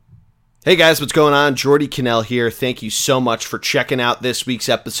Hey guys, what's going on? Jordy Cannell here. Thank you so much for checking out this week's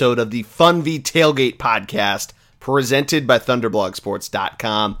episode of the Funvee Tailgate podcast presented by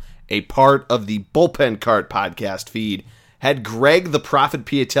ThunderblogSports.com, a part of the Bullpen Cart podcast feed. Had Greg the Prophet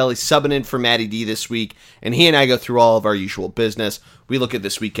Piatelli subbing in for Matty D this week, and he and I go through all of our usual business. We look at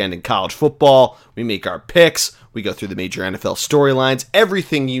this weekend in college football, we make our picks, we go through the major NFL storylines,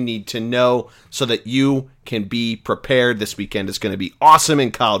 everything you need to know so that you can be prepared. This weekend is going to be awesome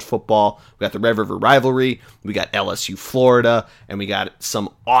in college football. We got the Red River rivalry, we got LSU Florida, and we got some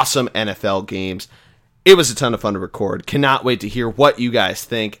awesome NFL games. It was a ton of fun to record. Cannot wait to hear what you guys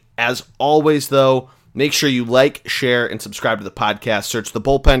think. As always, though, make sure you like, share, and subscribe to the podcast. Search the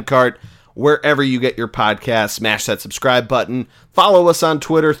Bullpen Cart wherever you get your podcasts. Smash that subscribe button. Follow us on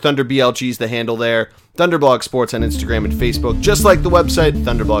Twitter. ThunderBLG is the handle there. Thunderblog Sports on Instagram and Facebook, just like the website,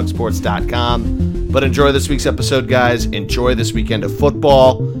 ThunderblogSports.com. But enjoy this week's episode, guys. Enjoy this weekend of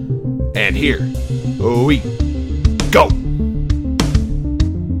football. And here we go.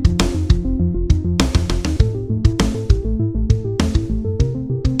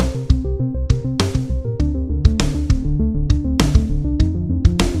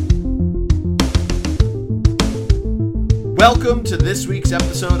 Welcome to this week's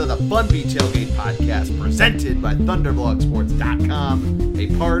episode of the Funvee Tailgate podcast presented by ThunderblogSports.com,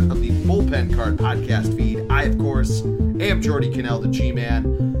 a part of the Bullpen Cart podcast feed. I, of course, am Jordy Cannell, the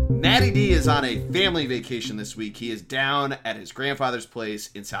G-Man. Matty D is on a family vacation this week. He is down at his grandfather's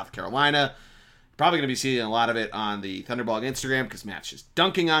place in South Carolina. Probably going to be seeing a lot of it on the Thunderblog Instagram because Matt's just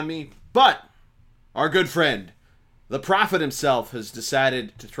dunking on me. But our good friend, the Prophet himself, has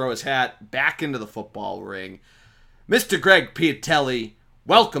decided to throw his hat back into the football ring. Mr. Greg Piatelli,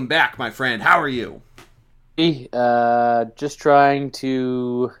 welcome back, my friend. How are you? Hey, just trying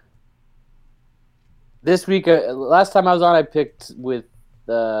to... This week, last time I was on, I picked with...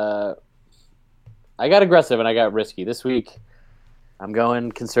 I got aggressive and I got risky. This week, I'm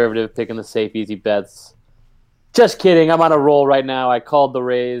going conservative, picking the safe, easy bets. Just kidding. I'm on a roll right now. I called the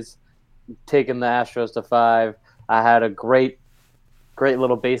Rays, taking the Astros to 5. I had a great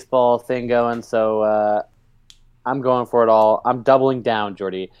little baseball thing going, so... I'm going for it all. I'm doubling down,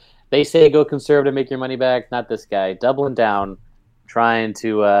 Jordy. They say go conservative, make your money back. Not this guy. Doubling down, trying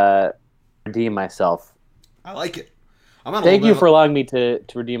to redeem myself. I like it. Thank you for allowing me to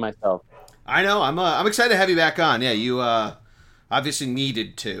redeem myself. I know. I'm excited to have you back on. Yeah, you obviously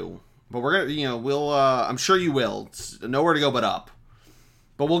needed to, but we're gonna, we'll. I'm sure you will. It's nowhere to go but up.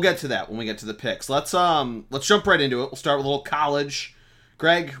 But we'll get to that when we get to the picks. Let's jump right into it. We'll start with a little college.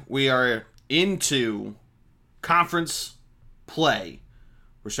 Greg, we are into conference play.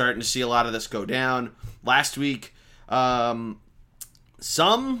 We're starting to see a lot of this go down. Last week, some,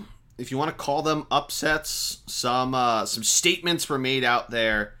 if you want to call them upsets, some statements were made out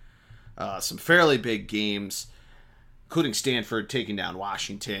there. Some fairly big games, including Stanford taking down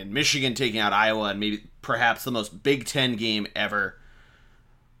Washington, Michigan taking out Iowa, and maybe perhaps the most Big Ten game ever.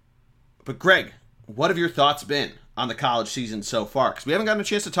 But Greg, what have your thoughts been on the college season so far? Because we haven't gotten a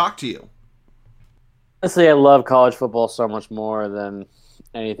chance to talk to you. Honestly, I love college football so much more than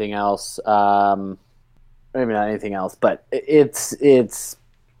anything else. Maybe not anything else, but it's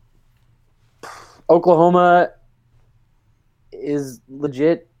Oklahoma is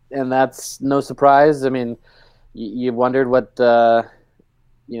legit, and that's no surprise. I mean, you wondered what the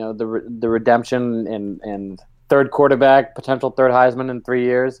redemption and third quarterback, potential third Heisman in 3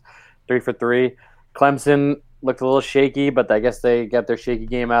 years, 3 for 3. Clemson looked a little shaky, but I guess they got their shaky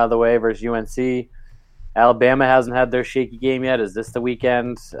game out of the way versus UNC. Alabama hasn't had their shaky game yet. Is this the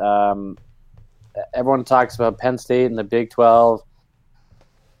weekend? Everyone talks about Penn State and the Big 12.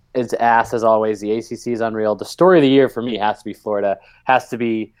 It's ass as always. The ACC is unreal. The story of the year for me has to be Florida. Has to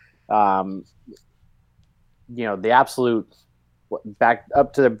be, the absolute back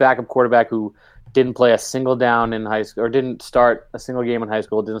up to the backup quarterback who didn't play a single down in high school or didn't start a single game in high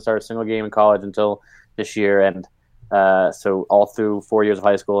school, didn't start a single game in college until this year, and so all through 4 years of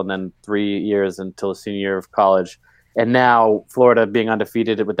high school and then 3 years until the senior year of college. And now Florida being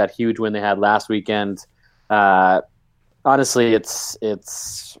undefeated with that huge win they had last weekend. Honestly,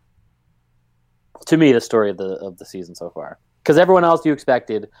 it's to me the story of the season so far. Because everyone else you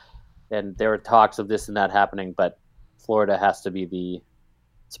expected, and there were talks of this and that happening, but Florida has to be the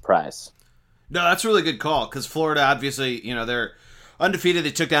surprise. No, that's a really good call because Florida, obviously, they're undefeated.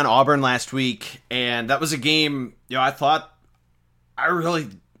 They took down Auburn last week, and that was a game, I really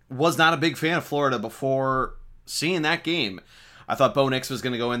was not a big fan of Florida before seeing that game. I thought Bo Nix was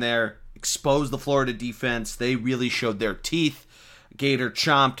going to go in there, expose the Florida defense. They really showed their teeth. Gator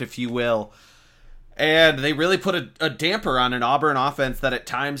chomped, if you will. And they really put a damper on an Auburn offense that at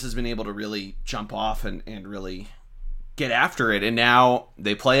times has been able to really jump off and really get after it. And now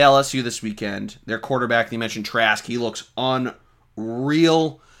they play LSU this weekend. Their quarterback, you mentioned Trask, he looks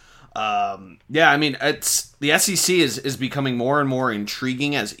unreal. Yeah, I mean, it's the SEC is becoming more and more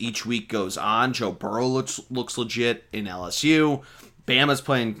intriguing as each week goes on. Joe Burrow looks legit in LSU. Bama's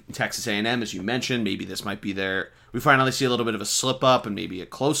playing Texas A&M, as you mentioned. Maybe this might be we finally see a little bit of a slip up and maybe a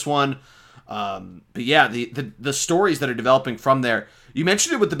close one. But yeah, the stories that are developing from there. You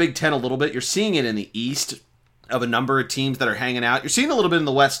mentioned it with the Big Ten a little bit. You're seeing it in the East of a number of teams that are hanging out. You're seeing a little bit in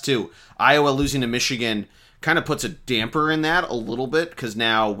the West too. Iowa losing to Michigan kind of puts a damper in that a little bit because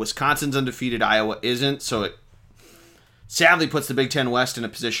now Wisconsin's undefeated, Iowa isn't. So it sadly puts the Big Ten West in a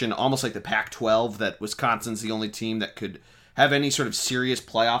position almost like the Pac-12 that Wisconsin's the only team that could have any sort of serious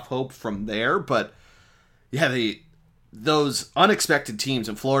playoff hope from there. But yeah, those unexpected teams,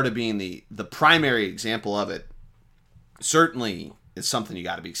 and Florida being the primary example of it, certainly is something you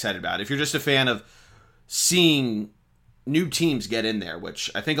got to be excited about. If you're just a fan of seeing new teams get in there,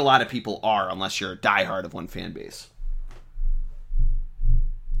 which I think a lot of people are, unless you're a diehard of one fan base.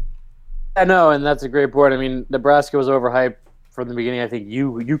 I know, and that's a great board. I mean, Nebraska was overhyped from the beginning. I think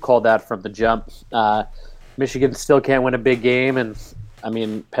you called that from the jump. Michigan still can't win a big game, and I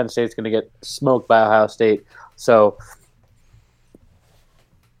mean, Penn State's going to get smoked by Ohio State. So,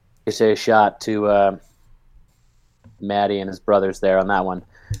 you say a shot to Maddie and his brothers there on that one.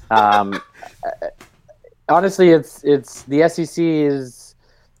 Honestly, it's the SEC is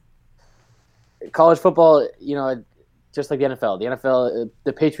college football. You know, just like the NFL. The NFL,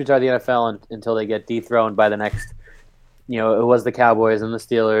 the Patriots are the NFL until they get dethroned by the next. You know, it was the Cowboys and the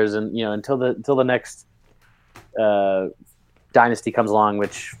Steelers, and you know, until the next dynasty comes along,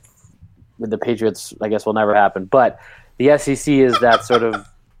 which with the Patriots, I guess, will never happen. But the SEC is that sort of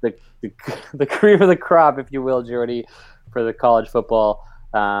the cream of the crop, if you will, Jordy, for the college football.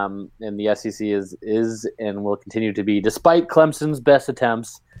 And the SEC is and will continue to be, despite Clemson's best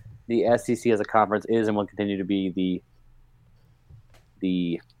attempts, the SEC as a conference is and will continue to be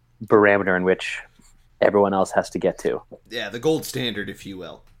the parameter in which everyone else has to get to. Yeah, the gold standard, if you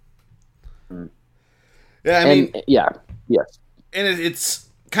will. Mm. Yeah, I mean, yes. And it's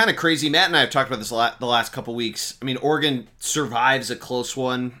kind of crazy. Matt and I have talked about this the last couple weeks. I mean, Oregon survives a close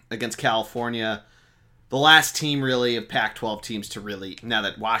one against California. The last team, really, of Pac-12 teams to really, now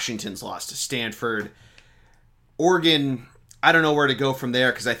that Washington's lost to Stanford. Oregon, I don't know where to go from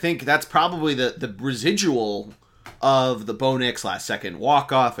there, because I think that's probably the residual of the Bo Nix last-second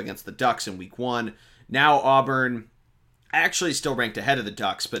walk-off against the Ducks in Week 1. Now Auburn, actually still ranked ahead of the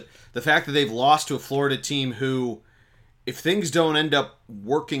Ducks, but the fact that they've lost to a Florida team who, if things don't end up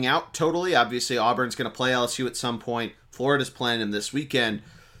working out totally, obviously Auburn's going to play LSU at some point. Florida's playing them this weekend.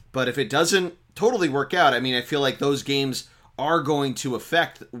 But if it doesn't totally work out, I mean, I feel like those games are going to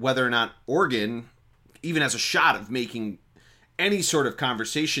affect whether or not Oregon even has a shot of making any sort of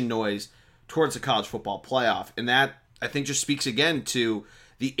conversation noise towards the college football playoff. And that, I think, just speaks again to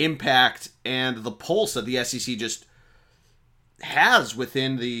the impact and the pulse that the SEC just has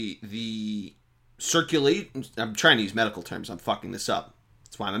within the circulate. I'm trying to use medical terms. I'm fucking this up.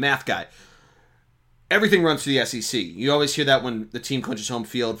 That's why I'm a math guy. Everything runs through the SEC. You always hear that when the team clinches home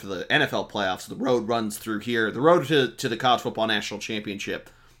field for the NFL playoffs. The road runs through here. The road to the College Football National Championship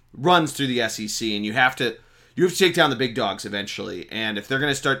runs through the SEC, and you have to take down the big dogs eventually. And if they're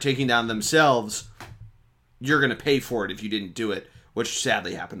going to start taking down themselves, you're going to pay for it if you didn't do it, which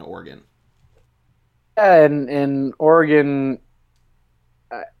sadly happened to Oregon. Yeah, and Oregon.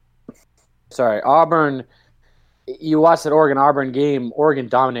 Auburn. You watched that Oregon-Auburn game. Oregon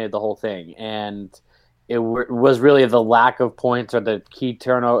dominated the whole thing, and it was really the lack of points or the key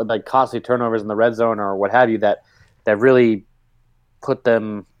turnover, like costly turnovers in the red zone or what have you, that really put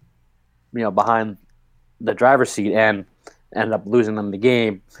them, you know, behind the driver's seat and ended up losing them the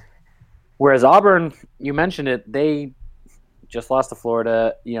game. Whereas Auburn, you mentioned it, they just lost to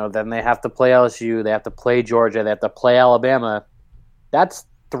Florida. You know, then they have to play LSU, they have to play Georgia, they have to play Alabama. That's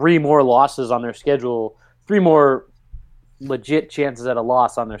 3 more losses on their schedule, 3 more legit chances at a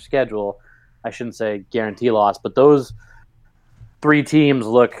loss on their schedule. I shouldn't say guarantee loss, but those 3 teams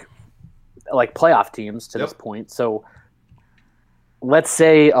look like playoff teams to this point. So let's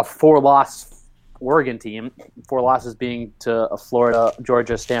say a 4-loss Oregon team, 4 losses being to Florida,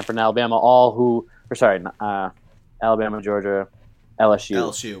 Georgia, Stanford, and Alabama, Alabama, Georgia,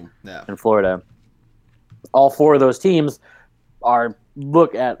 LSU, and Florida. All 4 of those teams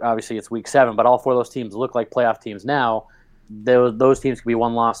obviously it's week 7, but all 4 of those teams look like playoff teams now. Those teams could be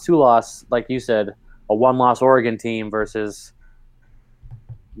 1 loss, 2 loss, like you said, a 1-loss Oregon team versus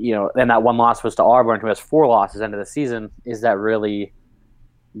and that one loss was to Auburn, who has 4 losses end of the season. Is that really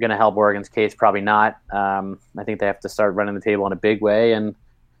going to help Oregon's case? Probably not. I think they have to start running the table in a big way and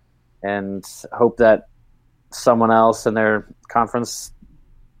hope that someone else in their conference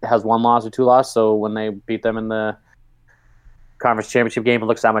has 1 loss or 2 losses. So when they beat them in the conference championship game, it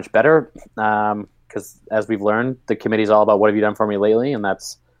looks that much better. Because as we've learned, the committee is all about what have you done for me lately, and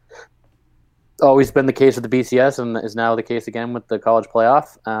that's always been the case with the BCS and is now the case again with the college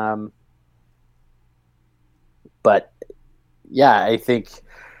playoff. But yeah, I think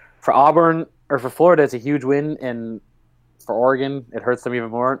for Auburn or for Florida, it's a huge win, and for Oregon, it hurts them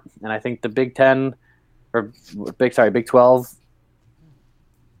even more. And I think the Big 12,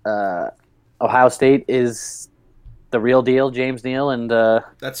 Ohio State is the real deal. James Neal and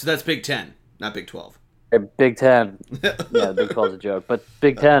that's Big 10, not Big 12. Big 10, yeah, Big 12 is a joke, but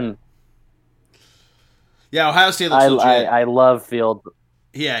Big 10. Yeah, Ohio State looks legit. I love Field.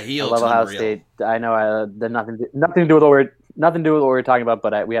 Yeah, he I looks love Ohio unreal. State. I know nothing to do with what we're talking about,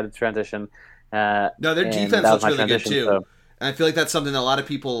 but we had a transition. No, their defense looks really good too. So. And I feel like that's something that a lot of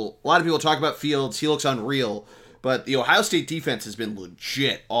people talk about Fields. He looks unreal, but the Ohio State defense has been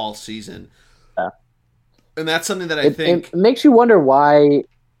legit all season. Yeah. And that's something that I think it makes you wonder why.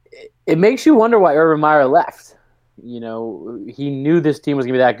 It makes you wonder why Urban Meyer left. He knew this team was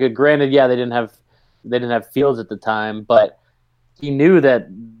going to be that good. Granted, yeah, they didn't have Fields at the time, but he knew that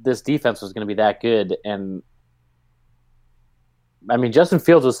this defense was going to be that good. And I mean, Justin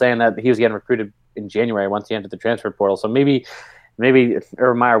Fields was saying that he was getting recruited in January once he entered the transfer portal. So maybe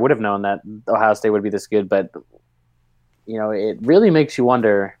Urban Meyer would have known that Ohio State would be this good. But it really makes you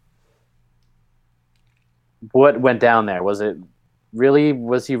wonder what went down there. Was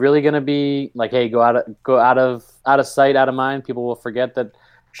he really going to be like, hey, go out of sight, out of mind? People will forget that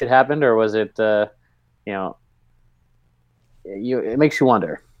shit happened, or was it? It makes you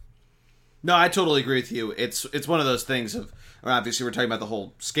wonder. No, I totally agree with you. It's one of those things of, obviously we're talking about the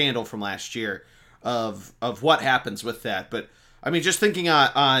whole scandal from last year of what happens with that. But I mean, just thinking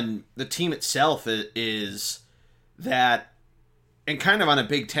on the team itself is that, and kind of on a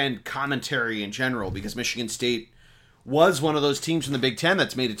Big Ten commentary in general, because Michigan State was one of those teams in the Big Ten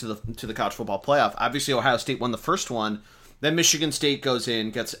that's made it to the college football playoff. Obviously, Ohio State won the first one. Then Michigan State goes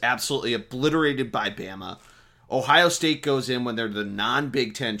in, gets absolutely obliterated by Bama. Ohio State goes in when they're the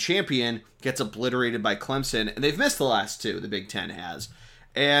non-Big Ten champion, gets obliterated by Clemson, and they've missed the last 2, the Big Ten has.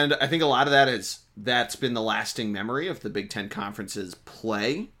 And I think a lot of that's been the lasting memory of the Big Ten Conference's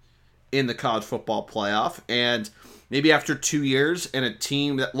play in the college football playoff. And maybe after 2 years and a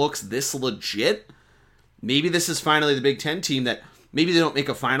team that looks this legit, maybe this is finally the Big Ten team that maybe they don't make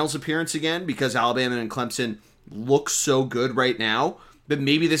a finals appearance again because Alabama and Clemson look so good right now, but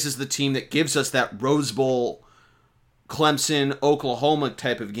maybe this is the team that gives us that Rose Bowl Clemson, Oklahoma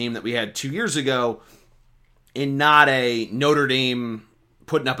type of game that we had 2 years ago, and not a Notre Dame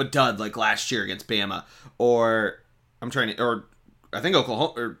putting up a dud like last year against Bama,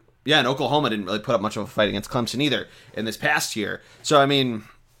 and Oklahoma didn't really put up much of a fight against Clemson either in this past year. So, I mean,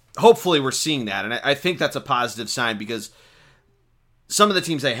 hopefully we're seeing that, and I think that's a positive sign because some of the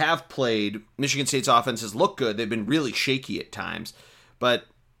teams they have played, Michigan State's offenses look good. They've been really shaky at times, but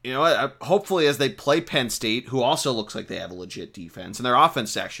hopefully as they play Penn State, who also looks like they have a legit defense, and their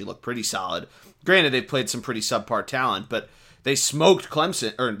offense actually looked pretty solid. Granted, they've played some pretty subpar talent, but they smoked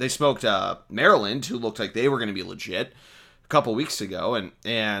Maryland, who looked like they were going to be legit a couple weeks ago.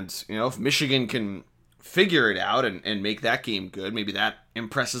 And if Michigan can figure it out and make that game good, maybe that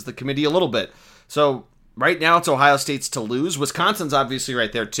impresses the committee a little bit. So right now it's Ohio State's to lose. Wisconsin's obviously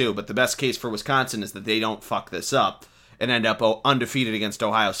right there too, but the best case for Wisconsin is that they don't fuck this up and end up undefeated against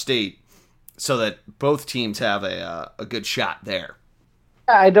Ohio State, so that both teams have a good shot there.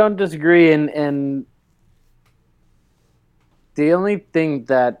 I don't disagree, and the only thing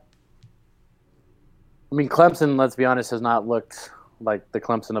that, I mean, Clemson, let's be honest, has not looked like the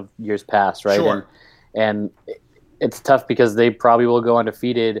Clemson of years past, right? Sure. And it's tough because they probably will go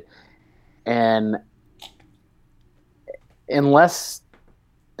undefeated, and unless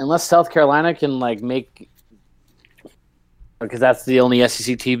South Carolina can make, because that's the only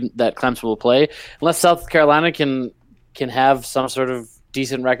SEC team that Clemson will play. Unless South Carolina can have some sort of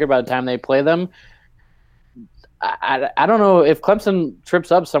decent record by the time they play them, I don't know if Clemson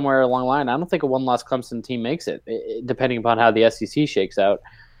trips up somewhere along the line. I don't think a one-loss Clemson team makes it, depending upon how the SEC shakes out.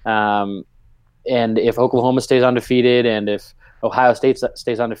 And if Oklahoma stays undefeated and if Ohio State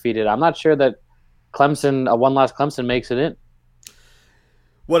stays undefeated, I'm not sure that a one-loss Clemson makes it in.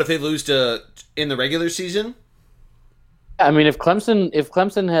 What if they lose in the regular season? I mean, if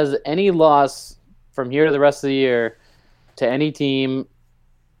Clemson has any loss from here to the rest of the year to any team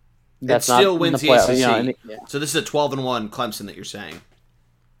That's it still not wins the the play, ACC. yeah. So this is a 12-1 Clemson that you're saying.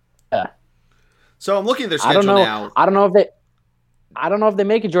 Yeah. So I'm looking at their schedule now. I don't know if they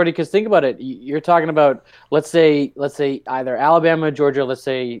make it, Jordy. Because think about it. You're talking about let's say either Alabama, Georgia. Let's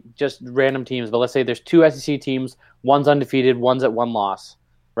say just random teams, but let's say there's two SEC teams. One's undefeated. One's at one loss.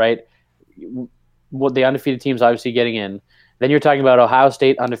 Right. What the undefeated teams obviously getting in. Then you're talking about Ohio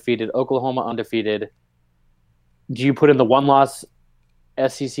State undefeated, Oklahoma undefeated. Do you put in the one-loss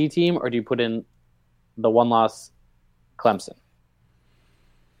SEC team, or do you put in the one-loss Clemson?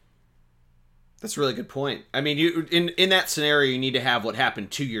 That's a really good point. I mean, you in that scenario, you need to have what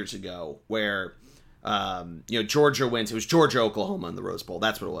happened 2 years ago, where Georgia wins. It was Georgia, Oklahoma in the Rose Bowl.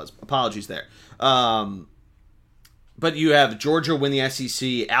 That's what it was. Apologies there. But you have Georgia win the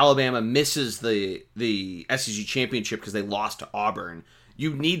SEC. Alabama misses the SEC championship because they lost to Auburn.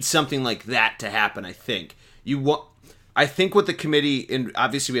 You need something like that to happen, I think. I think what the committee, and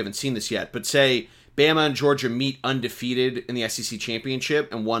obviously we haven't seen this yet, but say Bama and Georgia meet undefeated in the SEC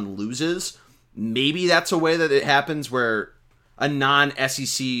championship and one loses. Maybe that's a way that it happens where a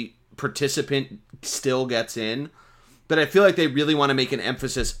non-SEC participant still gets in. But I feel like they really want to make an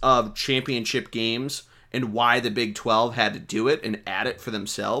emphasis of championship games and why the Big 12 had to do it and add it for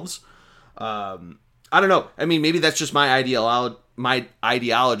themselves. I don't know. I mean, maybe that's just my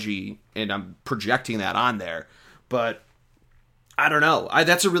ideology, and I'm projecting that on there. But I don't know.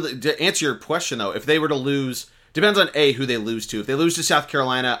 To answer your question, though, if they were to lose, depends on who they lose to. If they lose to South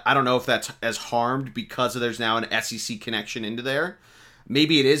Carolina, I don't know if that's as harmed because there's now an SEC connection into there.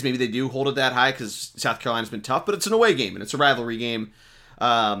 Maybe it is. Maybe they do hold it that high because South Carolina's been tough, but it's an away game and it's a rivalry game.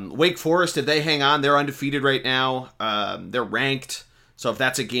 Wake Forest, if they hang on, they're undefeated right now. They're ranked. So if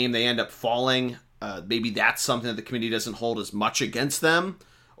that's a game they end up falling, maybe that's something that the committee doesn't hold as much against them.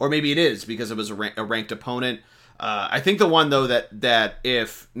 Or maybe it is because it was a ranked opponent. I think the one, though, that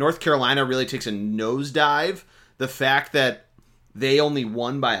if North Carolina really takes a nosedive, the fact that they only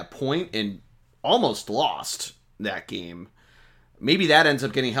won by a point and almost lost that game, maybe that ends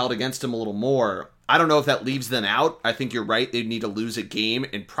up getting held against them a little more. I don't know if that leaves them out. I think you're right. They'd need to lose a game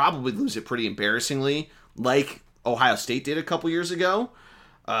and probably lose it pretty embarrassingly, like Ohio State did a couple years ago,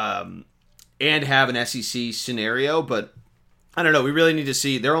 and have an SEC scenario. But I don't know. We really need to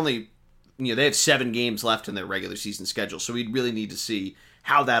see. They're only, they have 7 games left in their regular season schedule, so we really need to see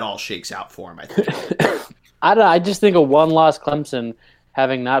how that all shakes out for them, I think. I just think a one-loss Clemson,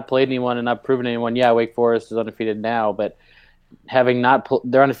 having not played anyone and not proven anyone. Yeah, Wake Forest is undefeated now, but having not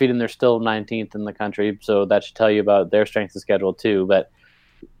they're undefeated and they're still 19th in the country, so that should tell you about their strength of schedule too. But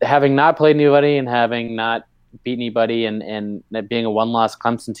having not played anybody and having not beat anybody and that being a one-loss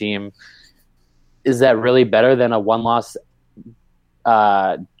Clemson team, is that really better than a one-loss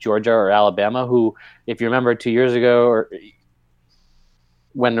Georgia or Alabama, who, if you remember 2 years ago, or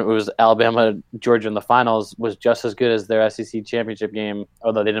when it was Alabama Georgia in the finals, was just as good as their SEC championship game,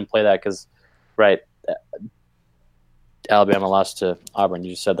 although they didn't play that because, right, Alabama lost to Auburn.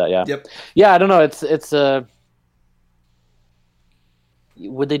 You just said that, yeah. Yep. Yeah, I don't know. It's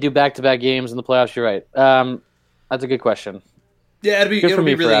would they do back-to-back games in the playoffs? You're right. That's a good question. Yeah, it'll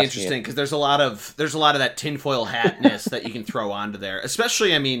be really interesting because there's a lot of that tinfoil hatness that you can throw onto there.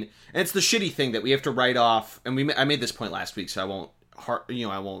 Especially, I mean, and it's the shitty thing that we have to write off. And I made this point last week, so I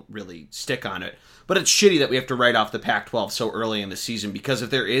won't really stick on it. But it's shitty that we have to write off the Pac-12 so early in the season, because if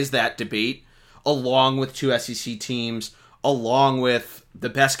there is that debate, along with 2 SEC teams, along with the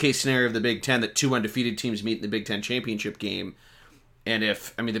best case scenario of the Big Ten, that 2 undefeated teams meet in the Big Ten championship game. And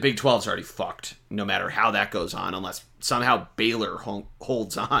the Big 12's already fucked, no matter how that goes on, unless somehow Baylor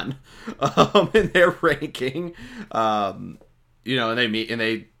holds on in their ranking. And they meet, and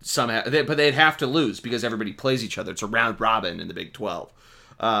they somehow, but they'd have to lose because everybody plays each other. It's a round robin in the Big 12.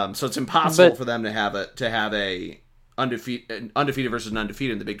 So it's impossible for them to have a undefeated versus an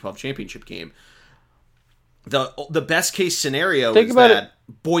undefeated in the Big 12 championship game. The best case scenario is that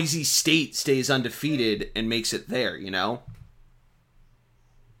Boise State stays undefeated and makes it there,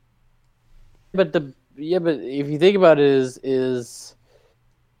 But if you think about it, is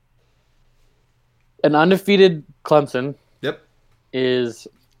an undefeated Clemson. Yep. Is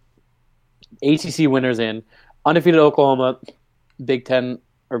ACC winners in, undefeated Oklahoma, Big 10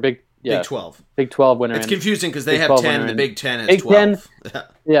 or Big 12. Big 12 winner. It's confusing because they have 10, the Big 10 has 12. 10,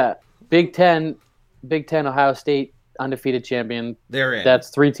 yeah, Big 10, Ohio State undefeated champion. They're in. That's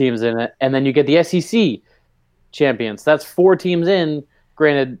 3 teams in it, and then you get the SEC champions. That's 4 teams in.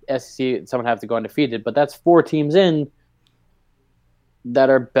 Granted, SEC, someone have to go undefeated, but that's 4 teams in that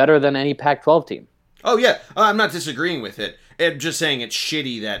are better than any Pac-12 team. Oh, yeah. I'm not disagreeing with it. I'm just saying it's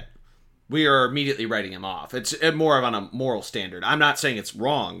shitty that we are immediately writing him off. It's more of on a moral standard. I'm not saying it's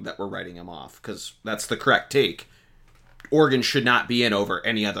wrong that we're writing him off, because that's the correct take. Oregon should not be in over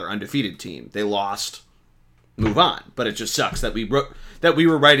any other undefeated team. They lost, move on. But it just sucks that we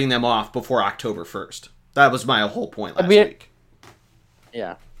were writing them off before October 1st. That was my whole point last week.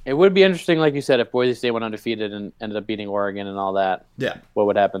 Yeah. It would be interesting, like you said, if Boise State went undefeated and ended up beating Oregon and all that. Yeah. What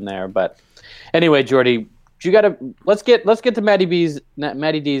would happen there? But anyway, Jordy, let's get to Matty D's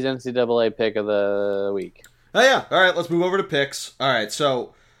NCAA pick of the week. Oh yeah. All right, let's move over to picks. All right,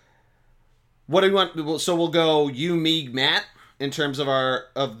 so what do we want? So we'll go you, me, Matt in terms of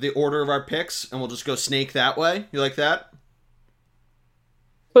the order of our picks, and we'll just go snake that way. You like that?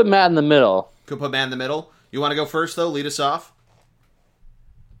 Put Matt in the middle. Could put Matt in the middle. You want to go first though? Lead us off.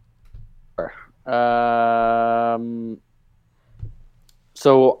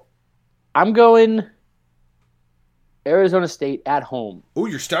 So I'm going Arizona State at home. Ooh,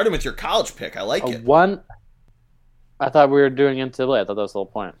 you're starting with your college pick. I like it. I thought we were doing NCAA. I thought that was the whole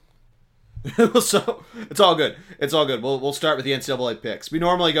point. So it's all good. It's all good. We'll start with the NCAA picks. We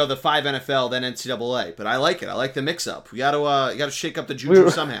normally go the 5 NFL, then NCAA, but I like it. I like the mix up. We got to shake up the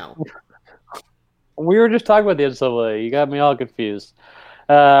juju somehow. We were just talking about the NCAA. You got me all confused.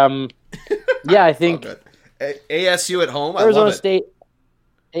 Yeah, I think ASU at home. Arizona I love it. State.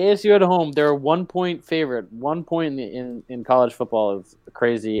 ASU at home. They're a 1 point favorite. 1 point in college football is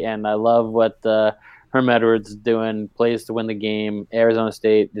crazy, and I love what Herm Edwards is doing. Plays to win the game. Arizona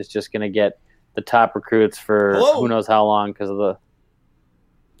State is just going to get the top recruits for who knows how long because of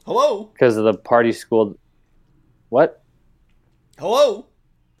the party school. What? Hello.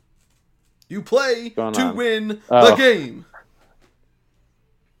 You play to win the game.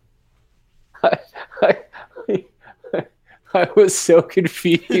 I was so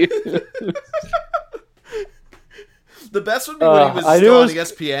confused. The best would be when he was still on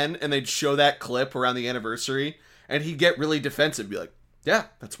ESPN and they'd show that clip around the anniversary and he'd get really defensive. Be like, yeah,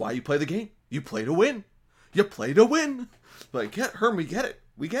 that's why you play the game. You play to win. You play to win. Like, yeah, Herm, we get it.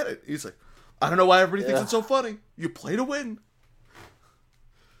 We get it. He's like, I don't know why everybody thinks it's so funny. You play to win.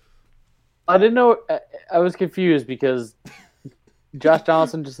 I didn't know. I was confused because Josh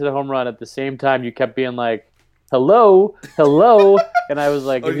Donaldson just hit a home run at the same time. You kept being like, hello, and I was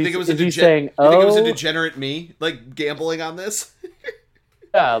like, do you think it was a degenerate me, like, gambling on this?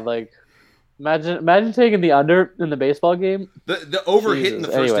 Yeah, like, imagine taking the under in the baseball game. The over hit in the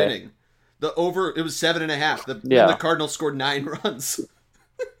first inning. The over, it was 7.5. The Cardinals scored 9 runs.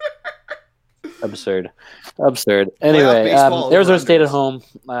 Absurd. Anyway, Arizona State at home.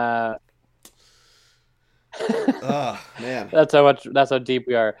 Oh man, that's how deep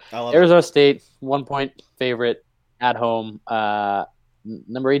we are. Arizona State 1 point favorite at home.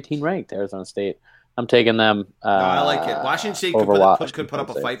 Number 18 ranked Arizona State. I'm taking them. I like it. Washington State could put up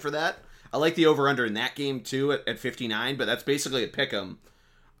a fight for that. I like the over under in that game too at 59, but that's basically a pick 'em.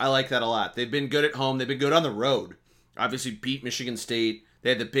 I like that a lot. They've been good at home. They've been good on the road. Obviously beat Michigan State. They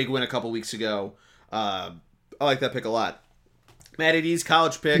had the big win a couple weeks ago. I like that pick a lot. Matty D's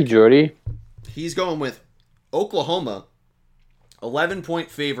college pick. Hey, Jordy. He's going with Oklahoma,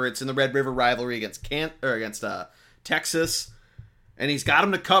 11-point favorites in the Red River rivalry against Texas, and he's got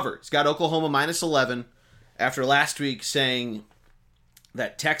them to cover. He's got Oklahoma -11 after last week saying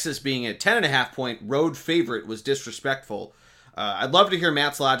that Texas being a 10.5-point road favorite was disrespectful. I'd love to hear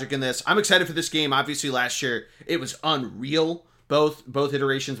Matt's logic in this. I'm excited for this game. Obviously, last year it was unreal, both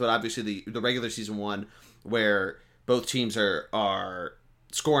iterations, but obviously the regular season one where both teams are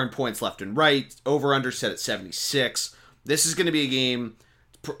scoring points left and right. Over-under set at 76. This is going to be a game,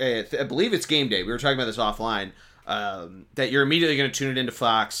 I believe it's game day. We were talking about this offline, that you're immediately going to tune it into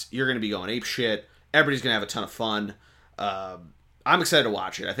Fox. You're going to be going ape shit. Everybody's going to have a ton of fun. I'm excited to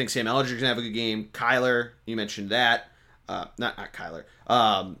watch it. I think Sam Ellinger's going to have a good game. Kyler, you mentioned that. Not Kyler.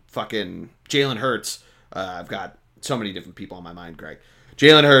 Fucking Jalen Hurts. I've got so many different people on my mind, Greg.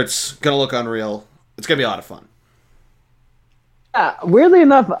 Jalen Hurts, going to look unreal. It's going to be a lot of fun. Yeah, weirdly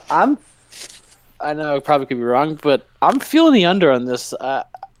enough, I know I probably could be wrong, but I'm feeling the under on this. The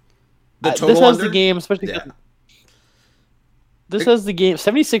total this has under? the game, especially. Yeah. This has the game.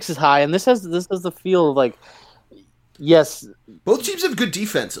 76 is high, and this has the feel of like, yes. Both teams have good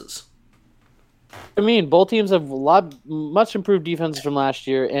defenses. I mean, both teams have much improved defenses from last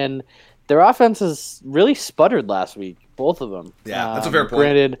year, and their offenses really sputtered last week. Both of them. Yeah, that's a fair point.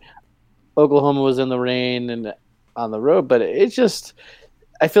 Granted, Oklahoma was in the rain and on the road, but it's just,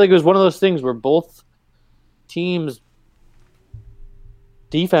 I feel like it was one of those things where both teams'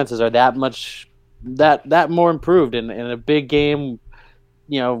 defenses are that more improved in a big game,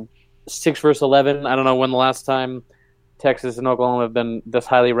 6 versus 11. I don't know when the last time Texas and Oklahoma have been this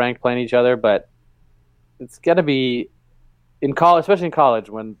highly ranked playing each other, but it's got to be in college, especially in college,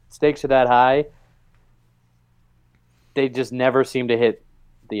 when stakes are that high, they just never seem to hit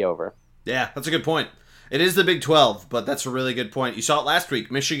the over. Yeah, that's a good point. It is the Big 12, but that's a really good point. You saw it last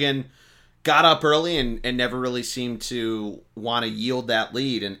week. Michigan got up early and never really seemed to want to yield that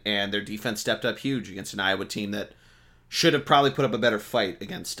lead, and their defense stepped up huge against an Iowa team that should have probably put up a better fight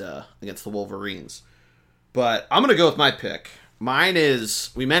against the Wolverines. But I'm going to go with my pick. Mine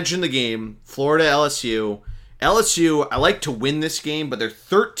is, we mentioned the game, Florida LSU. LSU, I like to win this game, but they're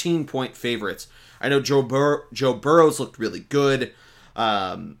 13-point favorites. I know Joe Burrow's looked really good,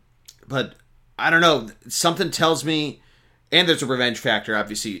 but I don't know. Something tells me, and there's a revenge factor.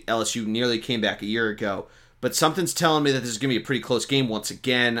 Obviously, LSU nearly came back a year ago, but something's telling me that this is going to be a pretty close game once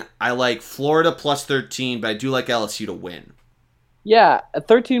again. I like Florida plus 13, but I do like LSU to win. Yeah, a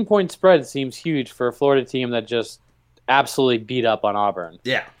 13-point spread seems huge for a Florida team that just absolutely beat up on Auburn.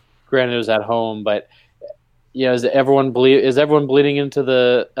 Yeah. Granted, it was at home, but is everyone bleeding into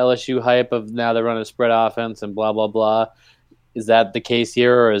the LSU hype of now they're running a spread offense and blah, blah, blah? Is that the case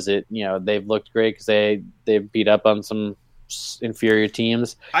here, or is it, they've looked great because they beat up on some inferior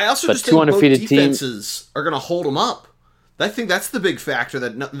teams? I also just think both defenses are going to hold them up. I think that's the big factor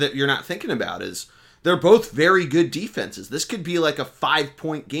that you're not thinking about is they're both very good defenses. This could be like a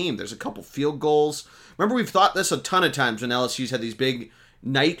 5-point game. There's a couple field goals. Remember, we've thought this a ton of times when LSU's had these big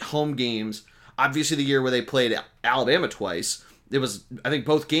night home games. Obviously, the year where they played Alabama twice, I think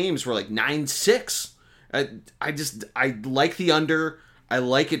both games were like 9-6. I like the under. I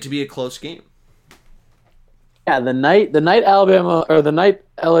like it to be a close game. Yeah, the night Alabama or the night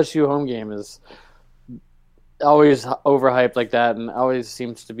LSU home game is always overhyped like that, and always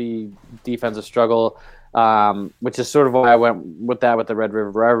seems to be defensive struggle, which is sort of why I went with that with the Red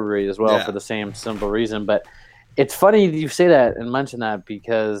River rivalry as well, for the same simple reason. But it's funny you say that and mention that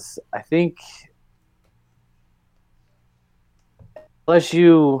because I think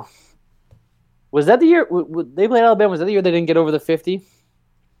LSU. Was that the year they played Alabama? Was that the year they didn't get over the 50?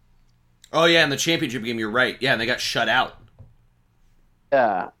 Oh, yeah, in the championship game, you're right. Yeah, and they got shut out.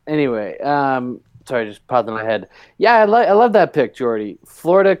 Yeah, anyway. Sorry, just popped in my head. Yeah, I love that pick, Jordy.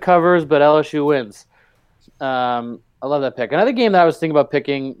 Florida covers, but LSU wins. I love that pick. Another game that I was thinking about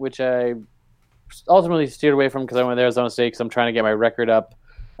picking, which I ultimately steered away from because I went to Arizona State because I'm trying to get my record up.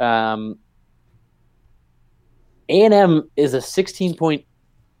 A&M is a 16-point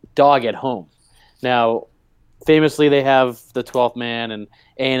dog at home. Now, famously, they have the 12th man and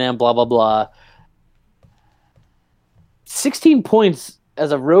A&M, blah, blah, blah. 16 points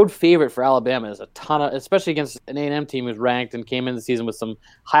as a road favorite for Alabama is a ton of, especially against an A&M team who's ranked and came in the season with some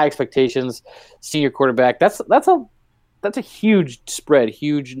high expectations. Senior quarterback, that's a huge spread,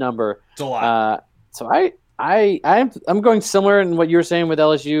 huge number. It's a lot. So I'm going similar in what you're saying with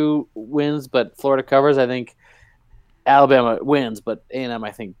LSU wins, but Florida covers. I think Alabama wins, but A&M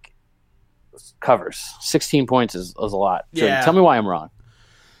I think covers. 16 points is a lot. So tell me why I'm wrong.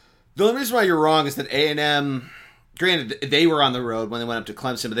 The only reason why you're wrong is that A&M, granted, they were on the road when they went up to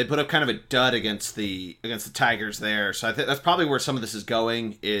Clemson, but they put up kind of a dud against the Tigers there. So I think that's probably where some of this is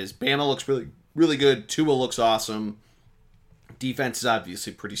going. Is Bama looks really, really good. Tua looks awesome. Defense is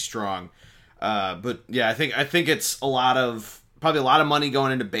obviously pretty strong. But yeah, I think it's probably a lot of money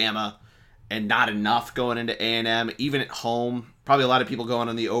going into Bama and not enough going into A&M, even at home. Probably a lot of people going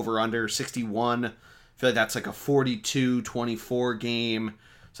on the over-under 61. I feel like that's like a 42-24 game.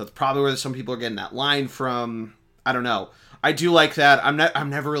 So that's probably where some people are getting that line from. I don't know. I do like that. I'm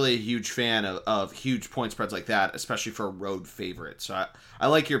never really a huge fan of huge point spreads like that, especially for a road favorite. So I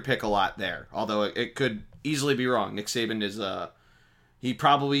like your pick a lot there, although it could easily be wrong. Nick Saban is he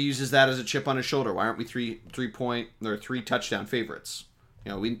probably uses that as a chip on his shoulder. Why aren't we 3-point or 3 touchdown favorites?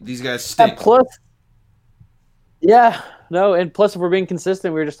 These guys stink. And plus, if we're being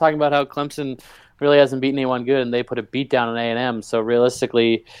consistent, we were just talking about how Clemson really hasn't beaten anyone good, and they put a beat down on A&M. So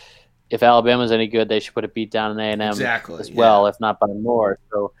realistically, if Alabama's any good, they should put a beat down on A&M as well, if not by more.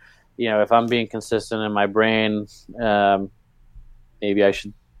 So, if I'm being consistent in my brain, maybe I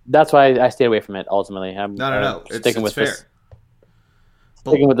should. That's why I stayed away from it. Ultimately, I'm sticking with fair.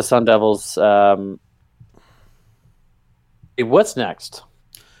 Sticking with the Sun Devils. What's next?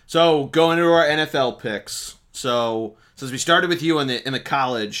 So going into our NFL picks. So since we started with you in the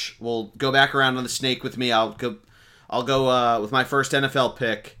college, we'll go back around on the snake with me. I'll go with my first NFL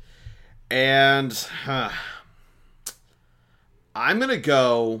pick, and I'm gonna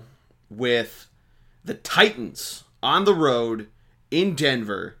go with the Titans on the road in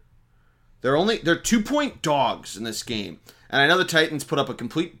Denver. They're 2-point dogs in this game, and I know the Titans put up a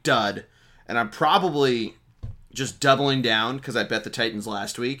complete dud, and I'm probably just doubling down because I bet the Titans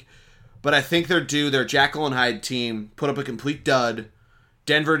last week. But I think they're due. Their Jekyll and Hyde team put up a complete dud.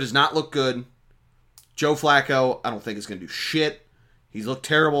 Denver does not look good. Joe Flacco, I don't think is going to do shit. He's looked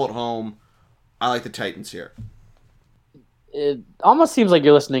terrible at home. I like the Titans here. It almost seems like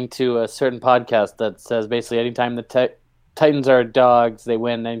you're listening to a certain podcast that says basically anytime the Titans are dogs, they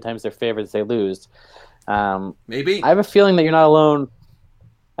win. Anytime they're favorites, they lose. Maybe. I have a feeling that you're not alone.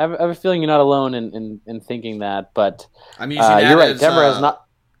 I have a feeling you're not alone in thinking that. But I'm using that you're right. as Denver has not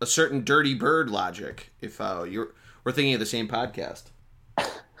a certain dirty bird logic. If we're thinking of the same podcast.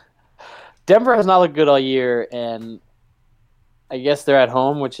 Denver has not looked good all year, and I guess they're at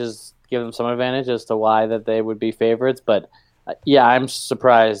home, which is giving them some advantage as to why that they would be favorites. But yeah, I'm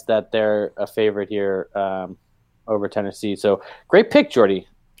surprised that they're a favorite here over Tennessee. So great pick, Jordy.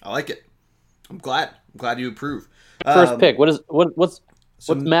 I like it. I'm glad you approve. First pick. What's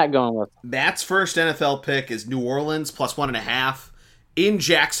Matt going with? Matt's first NFL pick is New Orleans plus 1.5 in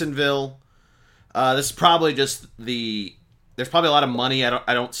Jacksonville. This is probably just there's probably a lot of money.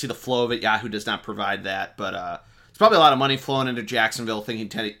 I don't see the flow of it. Yahoo does not provide that, but there's probably a lot of money flowing into Jacksonville, thinking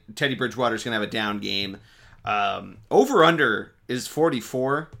Teddy Bridgewater's going to have a down game. Over under is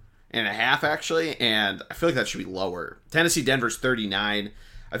 44.5 actually, and I feel like that should be lower. Tennessee Denver's 39.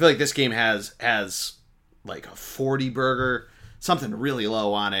 I feel like this game has like a 40 burger, something really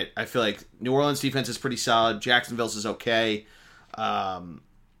low on it. I feel like New Orleans defense is pretty solid. Jacksonville's is okay.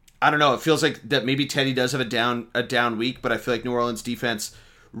 I don't know. It feels like that maybe Teddy does have a down week, but I feel like New Orleans defense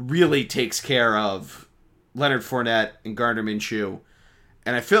really takes care of Leonard Fournette and Gardner Minshew.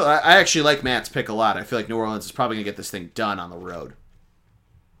 And I actually like Matt's pick a lot. I feel like New Orleans is probably going to get this thing done on the road.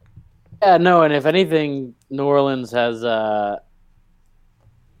 Yeah, no, and if anything, New Orleans has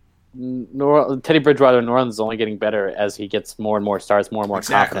Teddy Bridgewater in New Orleans is only getting better as he gets more and more starts, more and more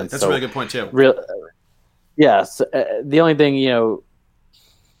confidence. That's a really good point too. Yes, the only thing,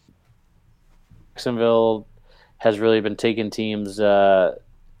 Jacksonville has really been taking teams to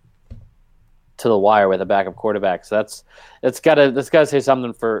the wire with a backup quarterback. So that's got to say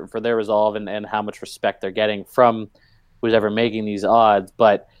something for their resolve and how much respect they're getting from who's ever making these odds.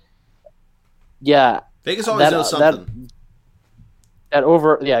 But yeah, Vegas always knows something. That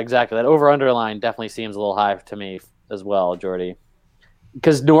over-under line definitely seems a little high to me as well, Jordy.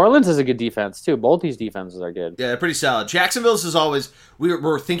 Because New Orleans is a good defense, too. Both these defenses are good. Yeah, pretty solid. Jacksonville's is always... We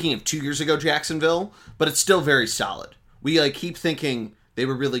were thinking of 2 years ago Jacksonville, but it's still very solid. We keep thinking they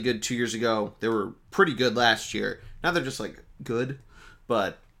were really good 2 years ago. They were pretty good last year. Now they're just, good.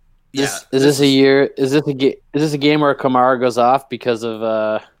 But, yeah. Is this a game where Kamara goes off because of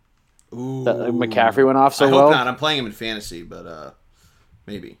McCaffrey went off so well? I hope not. I'm playing him in fantasy, but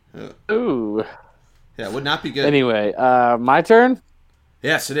maybe. Ooh. Yeah, it would not be good. Anyway, my turn?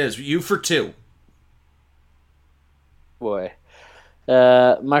 Yes, it is. You for 2. Boy.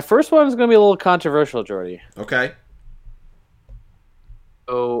 My first one is going to be a little controversial, Jordy. Okay.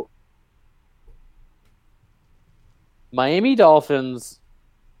 So, Miami Dolphins,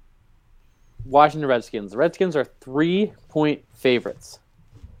 Washington Redskins. The Redskins are 3-point favorites.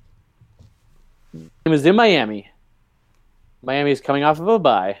 It was in Miami. Miami is coming off of a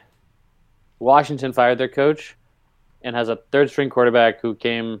bye. Washington fired their coach and has a third-string quarterback who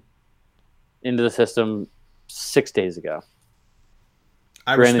came into the system 6 days ago.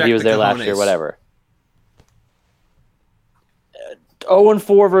 Granted, he was there last year, whatever.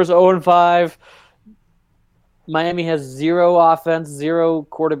 0-4 versus 0-5. Miami has zero offense, zero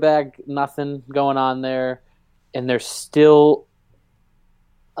quarterback, nothing going on there, and they're still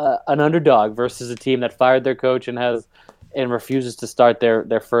an underdog versus a team that fired their coach and refuses to start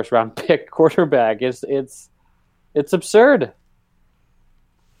their first-round pick quarterback. It's absurd.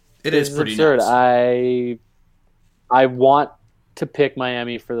 It is pretty absurd. Nuts. I want to pick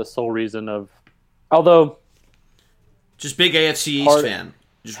Miami for the sole reason of, although just big AFC East fan.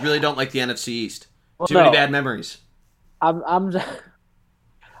 Just really don't like the NFC East. Too many bad memories.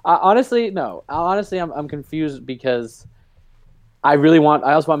 Honestly, I'm confused because I also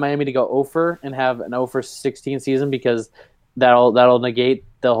want Miami to go over and have an 0-16 season because that'll negate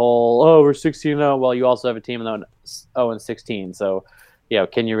the whole we're 16-0. Well, you also have a team that 0-16. So,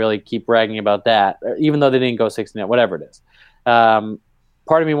 can you really keep bragging about that? Even though they didn't go 16-0, whatever it is.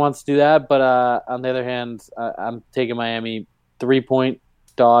 Part of me wants to do that, but on the other hand, I'm taking Miami 3-point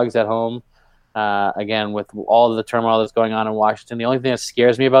dogs at home. Again, with all of the turmoil that's going on in Washington, the only thing that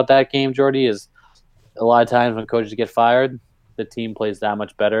scares me about that game, Jordy, is a lot of times when coaches get fired, the team plays that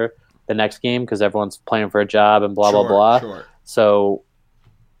much better the next game because everyone's playing for a job and blah, blah, blah. Sure. So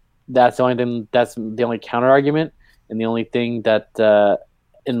that's the only thing. That's the only counter argument, and the only thing that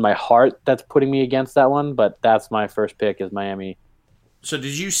in my heart that's putting me against that one, but that's my first pick is Miami. So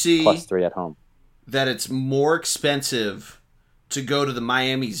did you see +3 at home? That it's more expensive to go to the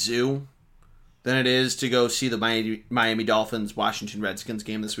Miami Zoo than it is to go see the Miami Dolphins Washington Redskins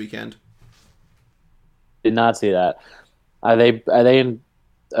game this weekend? Did not see that. Are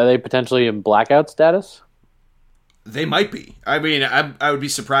they potentially in blackout status? They might be. I mean, I would be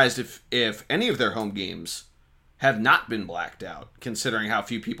surprised if any of their home games have not been blacked out, considering how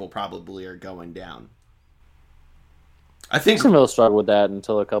few people probably are going down. I think Jacksonville struggled with that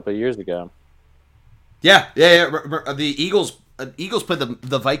until a couple of years ago. Yeah. The Eagles played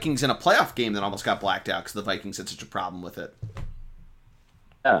the Vikings in a playoff game that almost got blacked out because the Vikings had such a problem with it.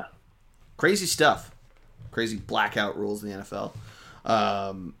 Yeah. Crazy stuff. Crazy blackout rules in the NFL.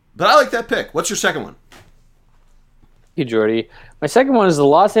 But I like that pick. What's your second one? Thank you, Jordy. My second one is the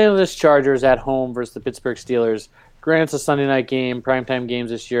Los Angeles Chargers at home versus the Pittsburgh Steelers. Granted, it's a Sunday night game. Primetime games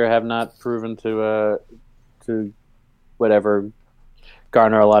this year have not proven to whatever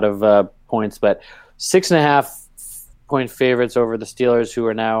garner a lot of points, but 6.5 point favorites over the Steelers, who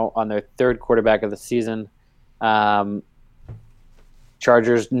are now on their third quarterback of the season.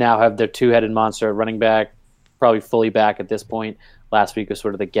 Chargers now have their two-headed monster at running back, probably fully back at this point. Last week was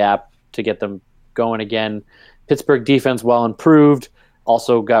sort of the gap to get them going again. Pittsburgh defense, well improved,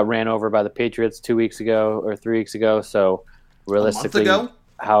 also got ran over by the Patriots 2 weeks ago or 3 weeks ago. So realistically, a month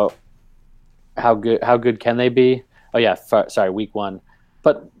ago? how good can they be? Oh yeah, sorry, week 1.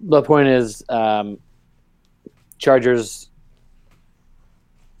 But the point is, Chargers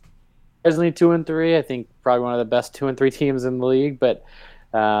presently 2-3. I think probably one of the best 2-3 teams in the league. But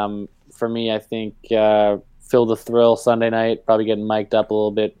for me, I think Feel the Thrill Sunday night, probably getting mic'd up a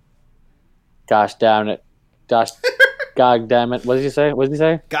little bit. Gosh damn it. God damn it. What did he say?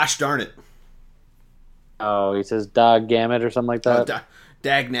 Gosh darn it. Oh, he says dog gammit or something like that.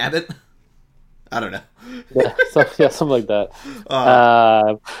 Dag nabbit. I don't know. Yeah, something like that.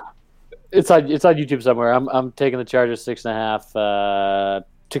 It's on YouTube somewhere. I'm taking the Chargers 6.5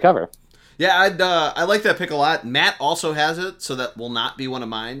 to cover. Yeah, I like that pick a lot. Matt also has it, so that will not be one of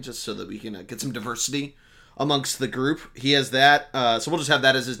mine, just so that we can get some diversity amongst the group. He has that, so we'll just have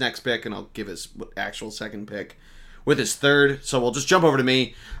that as his next pick, and I'll give his actual second pick with his third. So we'll just jump over to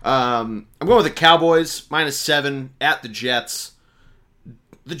me. I'm going with the Cowboys, -7 at the Jets.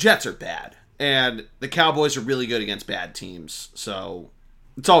 The Jets are bad, and the Cowboys are really good against bad teams, so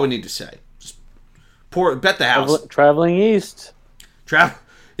that's all we need to say. Just bet the house. Traveling east.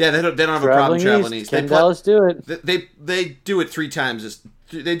 Yeah, they don't have a problem traveling east. Can Dallas do it? They do it 3 times.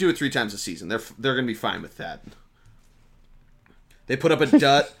 They do it 3 times a season. They're going to be fine with that. They put up a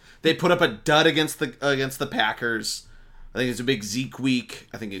dud. They put up a dud against the Packers. I think it's a big Zeke week.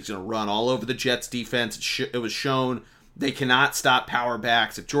 I think he's going to run all over the Jets defense. It was shown they cannot stop power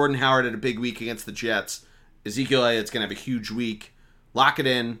backs. If Jordan Howard had a big week against the Jets, Ezekiel Elliott's going to have a huge week. Lock it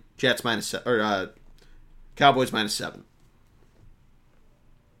in. Jets Cowboys -7.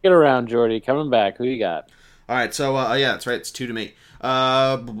 Get around, Jordy. Coming back. Who you got? All right, so yeah, that's right. It's 2 to me.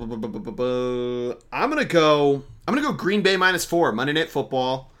 I'm gonna go Green Bay -4 Monday Night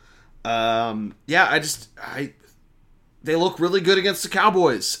Football. They look really good against the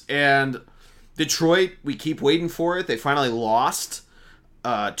Cowboys, and Detroit. We keep waiting for it. They finally lost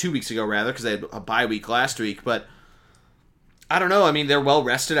 2 weeks ago, rather, because they had a bye week last week. But I don't know. I mean, they're well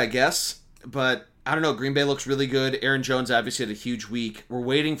rested, I guess, but I don't know. Green Bay looks really good. Aaron Jones obviously had a huge week. We're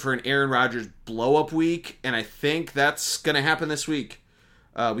waiting for an Aaron Rodgers blow-up week, and I think that's going to happen this week.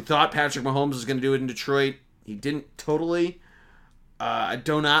 We thought Patrick Mahomes was going to do it in Detroit. He didn't totally. I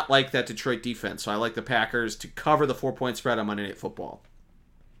do not like that Detroit defense, so I like the Packers to cover the 4-point spread on Monday Night Football.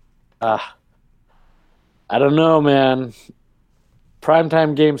 I don't know, man.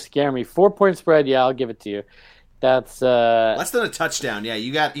 Primetime games scare me. 4-point spread, yeah, I'll give it to you. That's less than a touchdown. Yeah,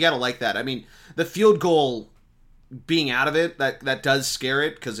 you got to like that. I mean, the field goal being out of it, that does scare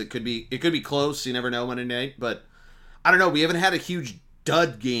it, because it could be close. You never know Monday night, but I don't know. We haven't had a huge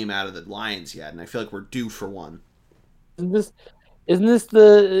dud game out of the Lions yet, and I feel like we're due for one.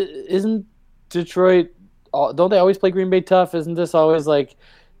 Isn't Detroit? Don't they always play Green Bay tough? Isn't this always like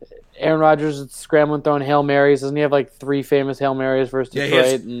Aaron Rodgers is scrambling, throwing Hail Marys? Doesn't he have like 3 famous Hail Marys versus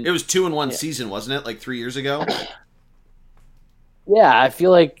Detroit? Yeah, it was 2 in one season, wasn't it? Like 3 years ago. Yeah, I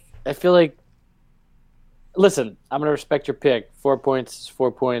feel like. Listen, I'm gonna respect your pick. 4 points is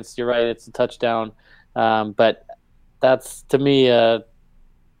 4 points. You're right; it's a touchdown, but that's to me a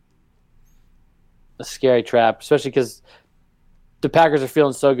scary trap, especially because the Packers are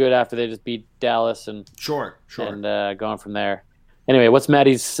feeling so good after they just beat Dallas and sure, and going from there. Anyway, what's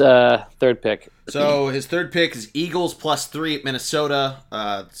Maddie's third pick? So his third pick is Eagles +3 at Minnesota.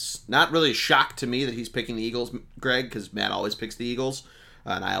 It's not really a shock to me that he's picking the Eagles, Greg, because Matt always picks the Eagles,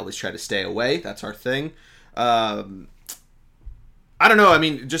 and I always try to stay away. That's our thing. I don't know. I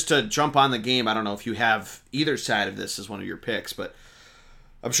mean, just to jump on the game, I don't know if you have either side of this as one of your picks, but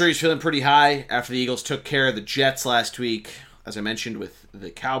I'm sure he's feeling pretty high after the Eagles took care of the Jets last week. As I mentioned with the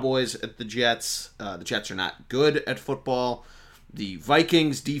Cowboys at the Jets are not good at football. The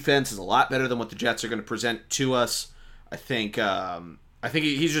Vikings defense is a lot better than what the Jets are going to present to us. I think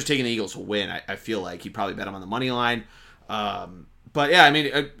he's just taking the Eagles to win. I feel like he probably bet him on the money line. But yeah, I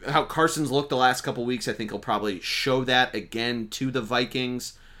mean, how Carson's looked the last couple weeks, I think he'll probably show that again to the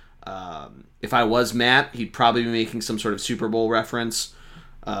Vikings. If I was Matt, he'd probably be making some sort of Super Bowl reference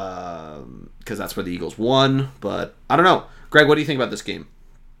because that's where the Eagles won. But I don't know. Greg, what do you think about this game?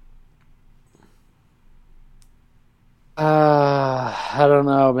 I don't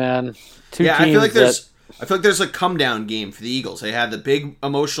know, man. I feel like there's a come down game for the Eagles. They had the big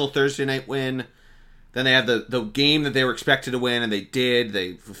emotional Thursday night win. Then they had the game that they were expected to win, and they did.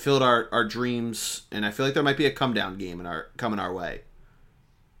 They fulfilled our dreams, and I feel like there might be a come down game coming our way.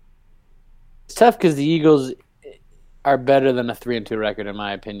 It's tough because the Eagles are better than a 3-2 record, in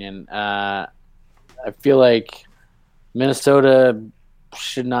my opinion. I feel like Minnesota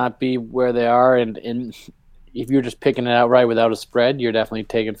should not be where they are, and if you're just picking it outright without a spread, you're definitely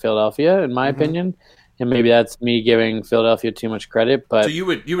taking Philadelphia, in my opinion. And maybe that's me giving Philadelphia too much credit. But so you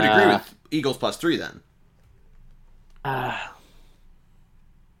would agree with Eagles +3 then?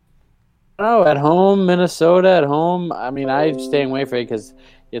 No, at home, Minnesota at home. I mean, I'm staying away from it because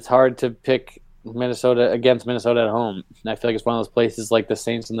it's hard to pick Minnesota against Minnesota at home. And I feel like it's one of those places like the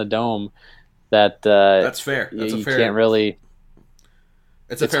Saints in the Dome that that's fair. You can't really.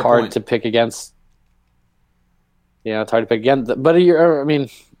 It's a fair hard point to pick against. It's hard to pick against. But I mean,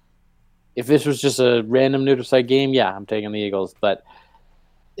 if this was just a random neutral site game, yeah, I'm taking the Eagles. But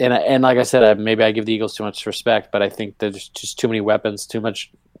and like I said, maybe I give the Eagles too much respect, but I think there's just too many weapons, too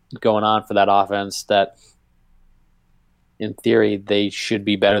much going on for that offense that, in theory, they should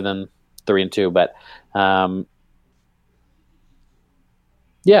be better than 3-2. But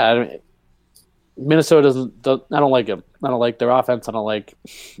yeah, I mean, Minnesota I don't like them. I don't like their offense. I don't like.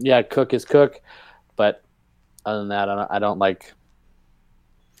 Yeah, Cook is Cook, but other than that, I don't like.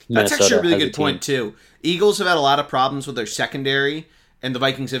 That's Minnesota actually a really good team. point too. Eagles have had a lot of problems with their secondary, and the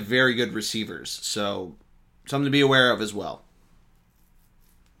Vikings have very good receivers. So something to be aware of as well.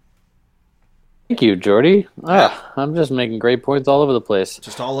 Thank you, Jordy. I'm just making great points all over the place.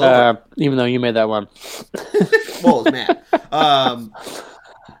 Just all over. Even though you made that one. Well, it's Matt.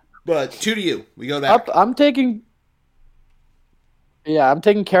 But 2 to you. We go back. I'm taking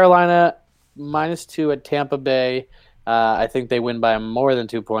Carolina -2 at Tampa Bay. I think they win by more than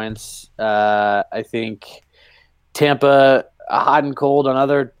 2 points. I think Tampa, hot and cold,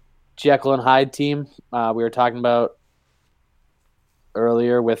 another Jekyll and Hyde team. We were talking about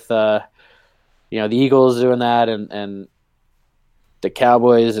earlier with the Eagles doing that and the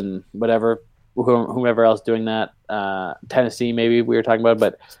Cowboys and whomever else doing that. Tennessee, maybe we were talking about,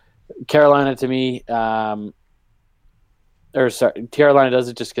 but Carolina to me, Carolina does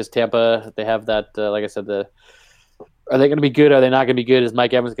it just because Tampa, they have that, like I said, are they going to be good? Are they not going to be good? Is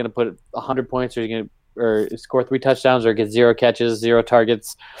Mike Evans going to put 100 points, or is he going to score 3 touchdowns, or get 0 catches, 0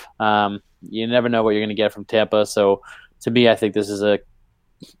 targets? You never know what you're going to get from Tampa. So to me, I think this is a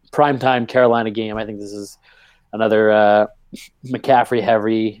primetime Carolina game. I think this is another McCaffrey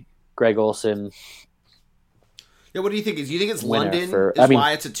heavy, Greg Olsen. Yeah, what do you think? Do you think it's London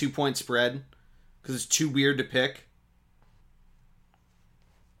why it's a 2-point spread? Because it's too weird to pick?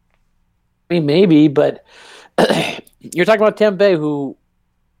 I mean, maybe, but you're talking about Tampa Bay, who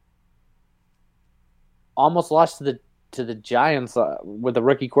almost lost to the Giants with a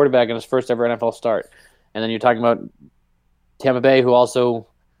rookie quarterback in his first ever NFL start. And then you're talking about Tampa Bay, who also,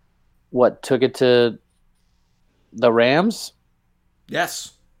 took it to the Rams?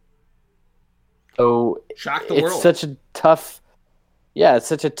 Yes. So shocked the world. It's such a tough, I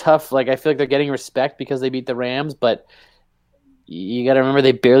feel like they're getting respect because they beat the Rams, but you got to remember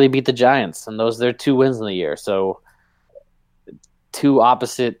they barely beat the Giants, and those are their 2 wins in the year. So 2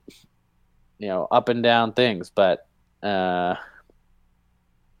 opposite, up and down things. But I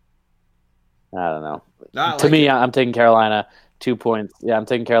don't know. To me, I'm taking Carolina 2 points. Yeah, I'm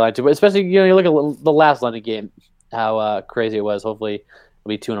taking Carolina 2. But especially, you look at the last London game, how crazy it was. Hopefully, it'll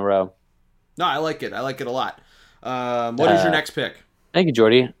be 2 in a row. No, I like it. I like it a lot. What is your next pick? Thank you,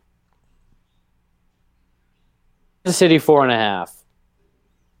 Jordy. Kansas City 4.5.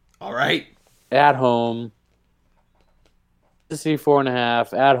 All right. At home. City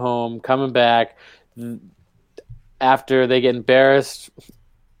 4.5 at home, coming back after they get embarrassed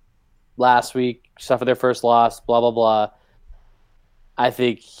last week, suffered their first loss, blah, blah, blah. I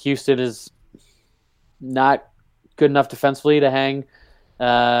think Houston is not good enough defensively to hang.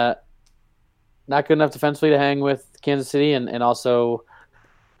 Not good enough defensively to hang with Kansas City, and also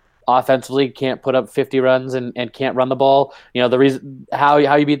offensively can't put up 50 runs and can't run the ball. You know, the reason how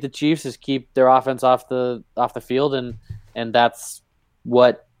you beat the Chiefs is keep their offense off the field, and that's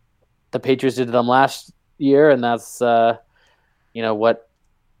what the Patriots did to them last year, and that's what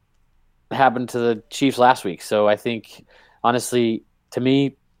happened to the Chiefs last week. So I think, honestly, to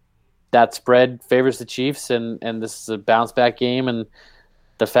me, that spread favors the Chiefs, and this is a bounce back game, and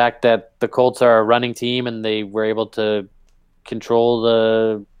the fact that the Colts are a running team and they were able to control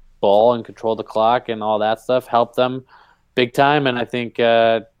the ball and control the clock and all that stuff helped them big time. And I think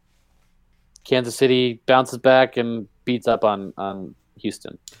Kansas City bounces back and beats up on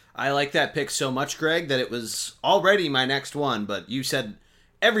Houston. I like that pick so much, Greg, that it was already my next one, but you said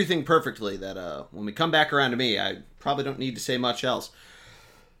everything perfectly that when we come back around to me, I probably don't need to say much else.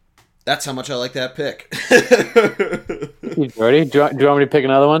 That's how much I like that pick. Jordy, do you want me to pick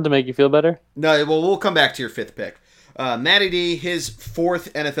another one to make you feel better? No, well, we'll come back to your fifth pick. Matty D, his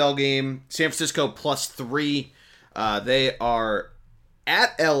fourth NFL game, San Francisco +3. They are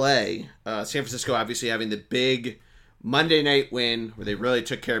at LA. San Francisco obviously having the big Monday night win where they really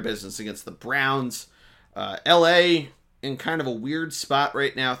took care of business against the Browns. LA in kind of a weird spot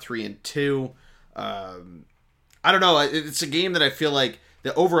right now, 3-2. I don't know. It's a game that I feel like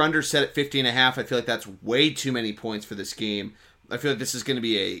the over-under set at 50.5. I feel like that's way too many points for this game. I feel like this is going to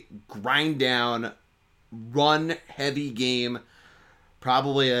be a grind-down, run-heavy game.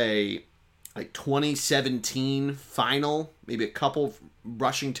 Probably a 2017 final. Maybe a couple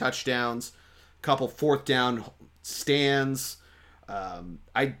rushing touchdowns. A couple fourth down stands.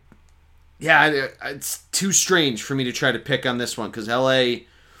 It's too strange for me to try to pick on this one because LA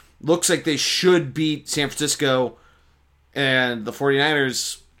looks like they should beat San Francisco. And the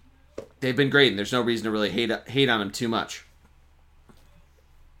 49ers, they've been great, and there's no reason to really hate on them too much.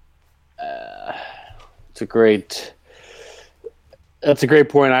 That's a great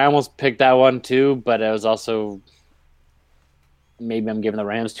point. I almost picked that one too, but I was also maybe I'm giving the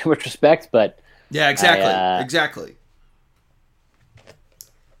Rams too much respect. But yeah, exactly.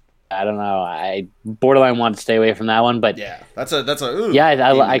 I don't know. I borderline wanted to stay away from that one, but yeah, that's a ooh, yeah.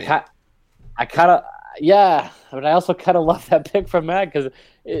 I kind of. Yeah, but I also kind of love that pick from Matt because,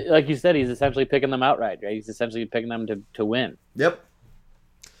 like you said, he's essentially picking them outright, right? He's essentially picking them to win. Yep.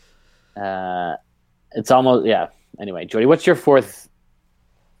 It's almost, yeah. Anyway, Jordy, what's your fourth?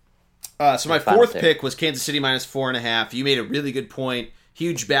 So my fourth pick was Kansas City -4.5. You made a really good point.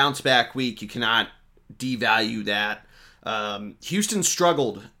 Huge bounce back week. You cannot devalue that. Houston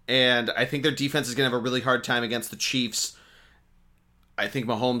struggled, and I think their defense is going to have a really hard time against the Chiefs. I think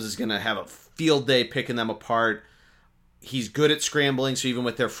Mahomes is going to have a field day picking them apart. He's good at scrambling, so even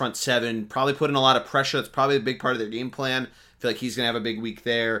with their front seven, probably putting a lot of pressure. That's probably a big part of their game plan. I feel like he's going to have a big week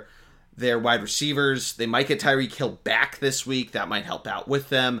there. Their wide receivers, they might get Tyreek Hill back this week. That might help out with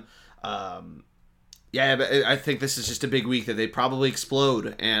them. But I think this is just a big week that they probably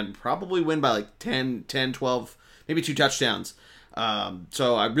explode and probably win by like 10, 12, maybe 2 touchdowns.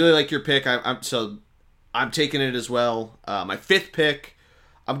 So I really like your pick. I'm taking it as well. My fifth pick,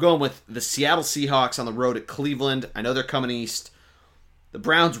 I'm going with the Seattle Seahawks on the road at Cleveland. I know they're coming east. The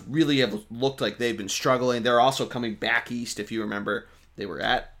Browns really have looked like they've been struggling. They're also coming back east, if you remember. They were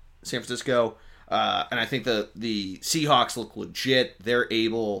at San Francisco. And I think the Seahawks look legit. They're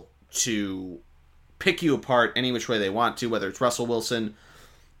able to pick you apart any which way they want to, whether it's Russell Wilson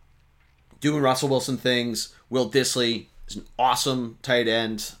doing Russell Wilson things. Will Dissly is an awesome tight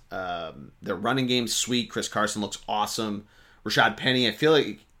end. Their running game's sweet. Chris Carson looks awesome. Rashad Penny, I feel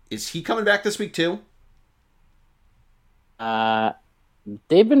like, is he coming back this week too?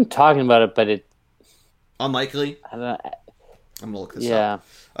 They've been talking about it, but it unlikely. I don't know. I'm gonna look this up.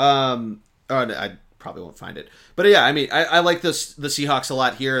 I probably won't find it, but yeah, I mean, I like the Seahawks a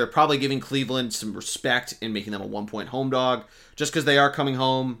lot here. They're probably giving Cleveland some respect and making them a 1-point home dog, just because they are coming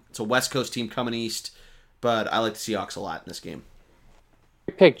home. It's a West Coast team coming east, but I like the Seahawks a lot in this game.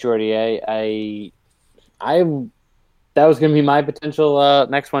 Good pick, Jordy. I that was going to be my potential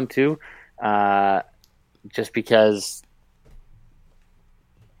next one too, just because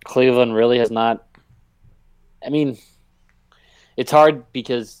Cleveland really has not. I mean, it's hard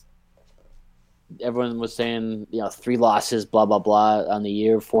because everyone was saying 3 losses, blah blah blah on the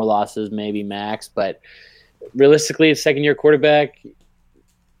year, 4 losses maybe max, but realistically, a second-year quarterback,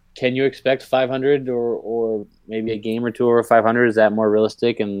 can you expect 500 or maybe a game or two over 500? Is that more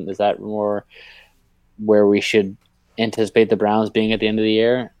realistic, and is that more where we should anticipate the Browns being at the end of the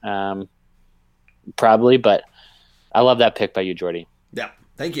year? Probably, but I love that pick by you, Jordy. Yeah,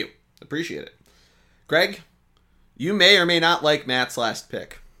 thank you. Appreciate it. Greg, you may or may not like Matt's last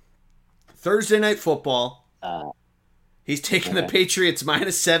pick. Thursday Night Football. He's taking the Patriots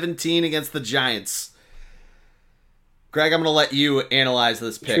minus 17 against the Giants. Greg, I'm going to let you analyze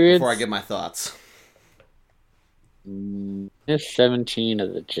this pick before I give my thoughts. Minus 17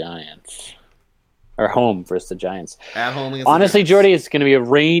 of the Giants. Or home versus the Giants. At home against Honestly, the Giants. Jordy, it's going to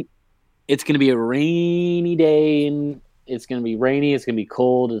be a rainy day, and it's going to be rainy. It's going to be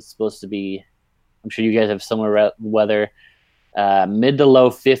cold. It's supposed to be, I'm sure you guys have similar weather, mid to low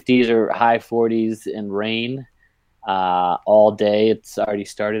 50s or high 40s and rain all day. It's already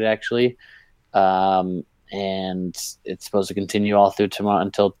started, actually. And it's supposed to continue all through tomorrow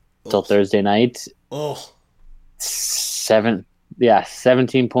until Thursday night. 17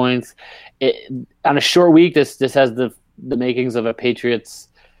 points. On a short week, this has the makings of a Patriots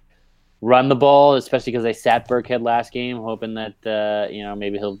run the ball, especially because they sat Burkhead last game, hoping that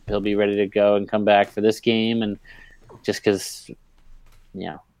maybe he'll be ready to go and come back for this game, and just because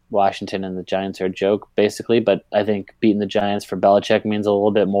Washington and the Giants are a joke basically, but I think beating the Giants for Belichick means a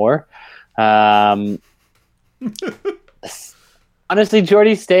little bit more. Honestly,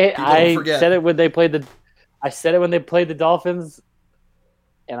 Jordy, I said it when they played the Dolphins,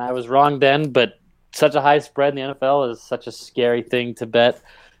 and I was wrong then, but such a high spread in the NFL is such a scary thing to bet.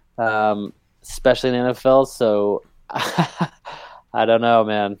 Especially in the NFL, so I don't know,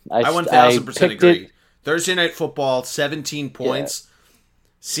 man. I 1,000% agree. Thursday Night Football, 17 points. Yeah.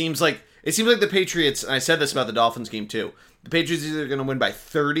 Seems like the Patriots, and I said this about the Dolphins game too. The Patriots are either going to win by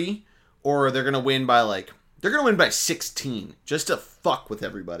 30 or they're going to win by 16, just to fuck with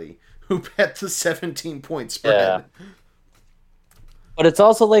everybody who bet the 17-point spread. Yeah. But it's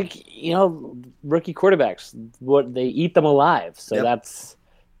also rookie quarterbacks, what they eat them alive. So that's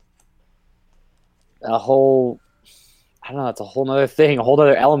a whole, it's a whole other thing, a whole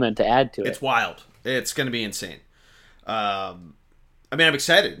other element to add to it. It's wild. It's going to be insane. I'm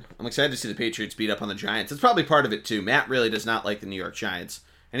excited. I'm excited to see the Patriots beat up on the Giants. It's probably part of it, too. Matt really does not like the New York Giants,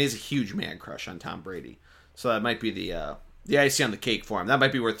 and he has a huge man crush on Tom Brady. So that might be the icing on the cake for him. That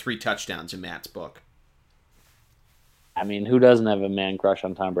might be worth 3 touchdowns in Matt's book. Who doesn't have a man crush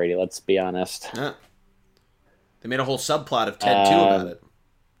on Tom Brady? Let's be honest. Yeah. They made a whole subplot of Ted 2 about it.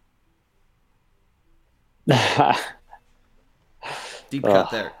 Deep cut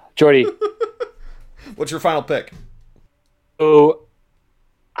there. Jordy. What's your final pick? So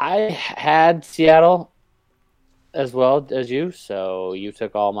I had Seattle as well as you, so you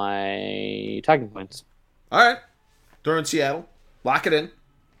took all my talking points. All right. Throw in Seattle. Lock it in.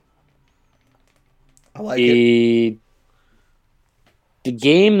 I like it. The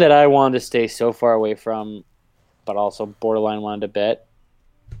game that I wanted to stay so far away from, but also borderline wanted to bet,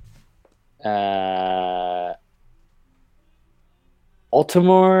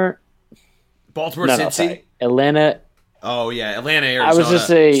 Baltimore, Cincy? Atlanta. Oh, yeah. Atlanta, Arizona. I was just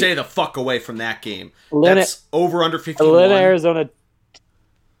saying, stay the fuck away from that game. Atlanta, that's over under 51. Atlanta, Arizona,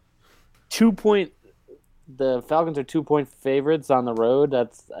 2-point. The Falcons are 2-point favorites on the road. I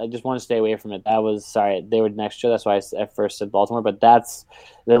just want to stay away from it. They were next year. That's why I first said Baltimore. But that's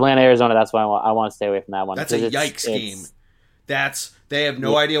the Atlanta, Arizona. That's why I want to stay away from that one. That's a yikes game. They have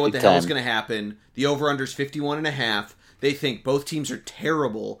no idea what the hell is going to happen. The over-under is 51.5. They think both teams are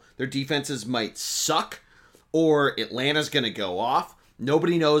terrible. Their defenses might suck, or Atlanta's going to go off.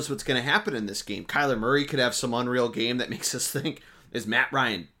 Nobody knows what's going to happen in this game. Kyler Murray could have some unreal game that makes us think, is Matt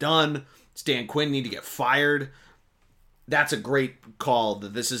Ryan done? Does Dan Quinn need to get fired? That's a great call.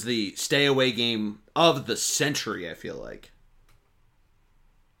 That this is the stay-away game of the century, I feel like.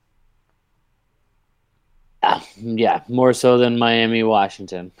 Yeah, more so than Miami,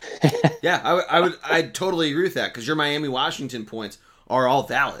 Washington. Yeah, I'd totally agree with that, because your Miami, Washington points are all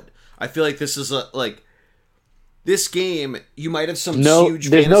valid. I feel like this is this game, you might have some huge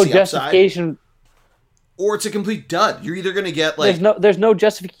there's fantasy no justification, upside, or it's a complete dud. You're either going to get there's no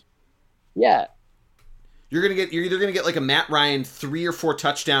justification. Yeah, you're either going to get like a Matt Ryan 3 or 4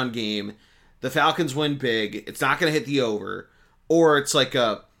 touchdown game. The Falcons win big. It's not going to hit the over, or it's like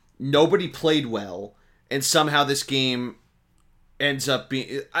nobody played well, and somehow this game ends up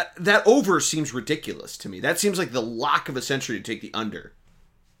being that over seems ridiculous to me. That seems like the lock of a century to take the under.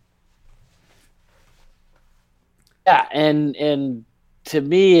 Yeah, and to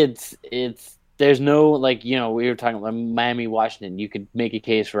me, it's there's no, we were talking about Miami, Washington. You could make a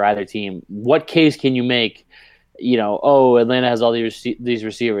case for either team. What case can you make Atlanta has all these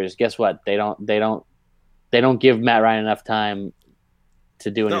receivers. Guess what? They don't give Matt Ryan enough time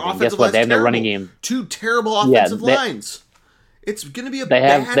to do anything. Guess what? They have no running game. Two terrible offensive lines. It's going to be they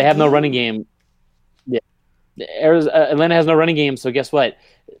have no running game. Yeah. Atlanta has no running game, so guess what?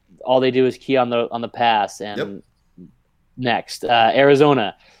 All they do is key on the pass. And next,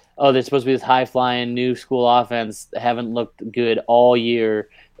 Arizona. Oh, they're supposed to be this high-flying new school offense. They haven't looked good all year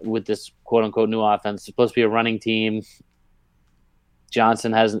with this quote-unquote new offense. It's supposed to be a running team.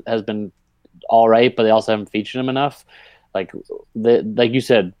 Johnson has been all right, but they also haven't featured him enough. Like you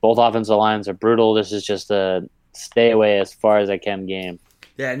said, both offensive lines are brutal. This is just a stay away as far as I can game.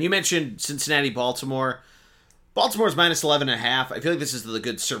 Yeah, and you mentioned Cincinnati, Baltimore. Baltimore's minus 11.5. I feel like this is the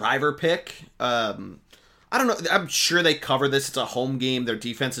good survivor pick. I don't know. I'm sure they cover this. It's a home game. Their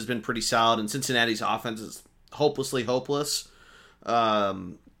defense has been pretty solid, and Cincinnati's offense is hopelessly hopeless.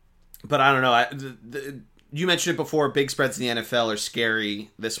 But I don't know. You mentioned it before. Big spreads in the NFL are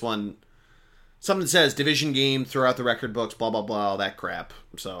scary. This one, something says division game, throw out the record books, blah blah blah, all that crap.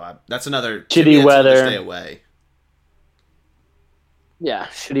 So that's another shitty weather. Stay away. Yeah,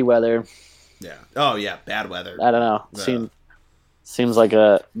 shitty weather. Yeah. Oh yeah, bad weather. I don't know. Seems like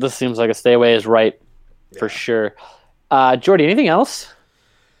a stay away is right. For sure. Jordy, anything else?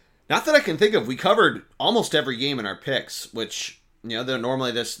 Not that I can think of. We covered almost every game in our picks, which,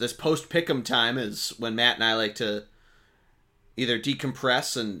 normally this post-pick'em time is when Matt and I like to either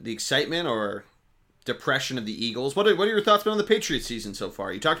decompress and the excitement or depression of the Eagles. What are your thoughts been on the Patriots season so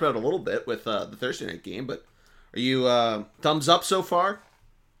far? You talked about it a little bit with the Thursday night game, but are you thumbs up so far?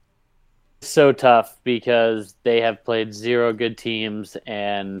 So tough because they have played 0 good teams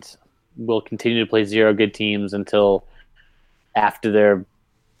and will continue to play 0 good teams until after their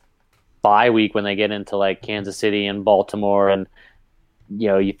bye week when they get into like Kansas City and Baltimore. And,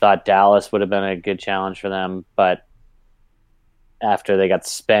 you thought Dallas would have been a good challenge for them, but after they got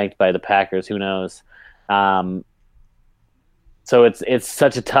spanked by the Packers, who knows? So it's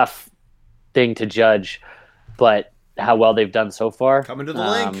such a tough thing to judge, but how well they've done so far. Coming to the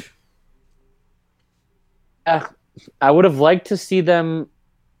link. I would have liked to see them.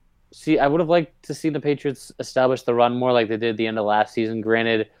 I would have liked to see the Patriots establish the run more like they did at the end of last season.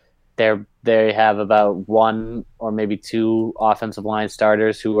 Granted, they have about 1 or maybe 2 offensive line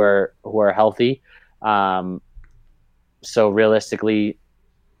starters who are healthy. So realistically,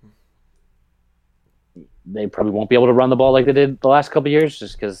 they probably won't be able to run the ball like they did the last couple of years,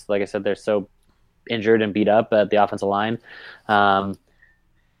 just because, like I said, they're so injured and beat up at the offensive line.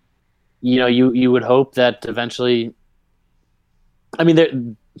 You would hope that eventually. I mean,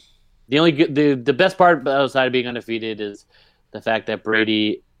 the best part outside of being undefeated is the fact that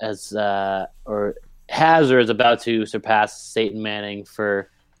Brady is about to surpass Satan Manning for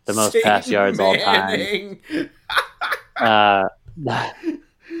the most pass yards all time.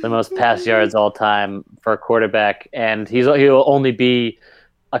 The most pass yards all time for a quarterback, and he'll only be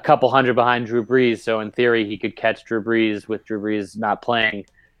a couple hundred behind Drew Brees. So in theory, he could catch Drew Brees with Drew Brees not playing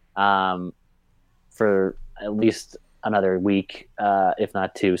for at least another week, if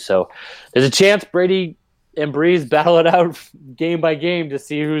not 2. So there's a chance Brady and Breeze battle it out game by game to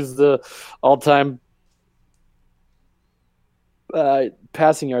see who's the all-time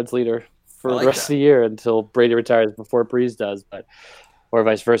passing yards leader for the rest of the year until Brady retires before Breeze does, or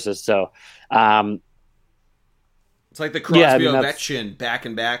vice versa. So it's like the Crosby Ovechkin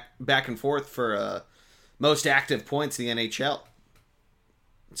back and forth for most active points in the NHL.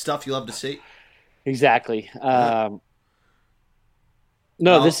 Stuff you love to see. Exactly.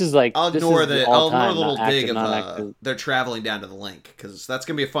 This is like I'll ignore the little dig of non-active. They're traveling down to the link because that's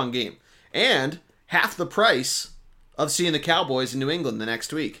gonna be a fun game and half the price of seeing the Cowboys in New England the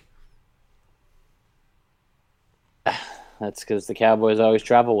next week. That's because the Cowboys always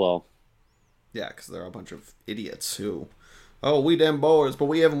travel well. Yeah, because they're a bunch of idiots who, we them boys, but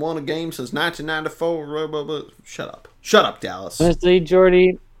we haven't won a game since 1994. Blah, blah, blah. Shut up, Dallas. Honestly,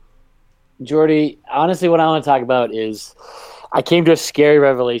 Jordy. Honestly, what I want to talk about is I came to a scary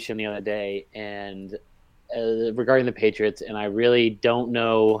revelation the other day, and regarding the Patriots, and I really don't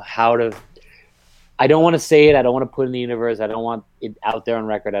know how to. I don't want to say it. I don't want to put it in the universe. I don't want it out there on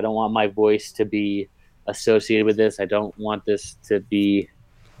record. I don't want my voice to be associated with this. I don't want this to be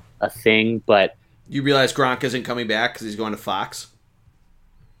a thing. But you realize Gronk isn't coming back because he's going to Fox?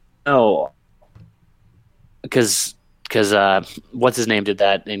 No, because what's his name did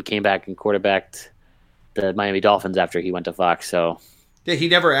that and came back and quarterbacked the Miami Dolphins after he went to Fox. So yeah, he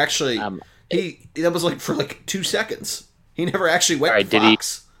never actually. That was for 2 seconds. He never actually went to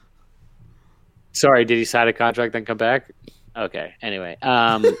Fox. Did he sign a contract then come back? Okay. Anyway,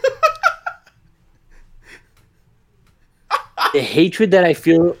 The hatred that I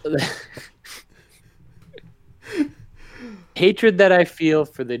feel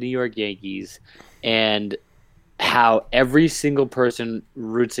for the New York Yankees and how every single person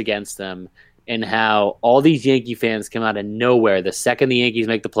roots against them and how all these Yankee fans come out of nowhere the second the Yankees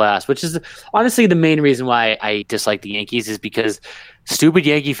make the playoffs, which is honestly the main reason why I dislike the Yankees, is because stupid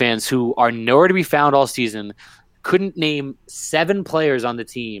Yankee fans who are nowhere to be found all season couldn't name 7 players on the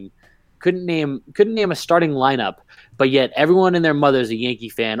team, couldn't name a starting lineup, but yet everyone and their mother's a Yankee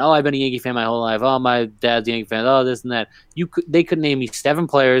fan. Oh, I've been a Yankee fan my whole life. Oh, my dad's a Yankee fan. Oh, this and that. They could name me 7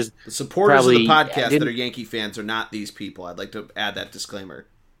 players. The supporters of the podcast that are Yankee fans are not these people. I'd like to add that disclaimer.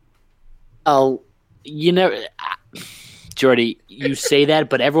 Oh, Jordy, you say that,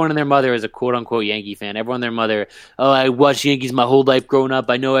 but everyone and their mother is a quote-unquote Yankee fan. Everyone and their mother, oh, I watched Yankees my whole life growing up.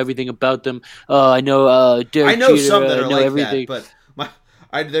 I know everything about them. Oh, I know Derek Jeter, some that are like everything. that, but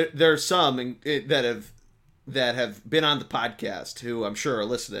there are some that have been on the podcast who I'm sure are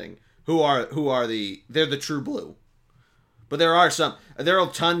listening they're the true blue. But there are a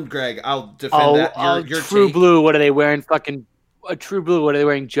ton, Greg. I'll defend that. Your true take. Blue. What are they wearing? A true blue. What are they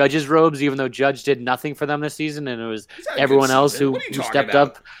wearing? Judges' robes, even though Judge did nothing for them this season, and it was everyone else who stepped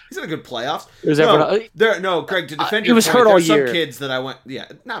up. He's had a good playoffs. It was Greg, to defend he your was point, hurt all there's year. some kids that I went,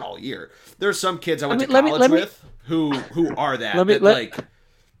 not all year. There are some kids I went to college with who are that.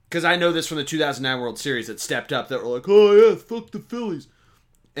 Because I know this from the 2009 World Series that stepped up that were like, oh yeah, fuck the Phillies.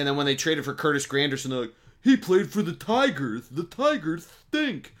 And then when they traded for Curtis Granderson, they're like, he played for the Tigers. The Tigers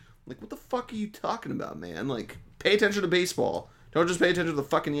stink. I'm like, what the fuck are you talking about, man? Like, pay attention to baseball. Don't just pay attention to the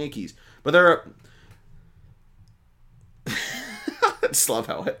fucking Yankees. But there are...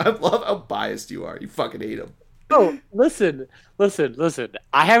 I love how biased you are. You fucking hate them. Oh, listen.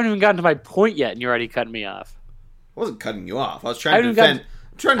 I haven't even gotten to my point yet, and you're already cutting me off. I wasn't cutting you off. I was trying to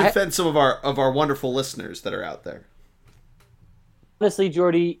defend some of our wonderful listeners that are out there. Honestly,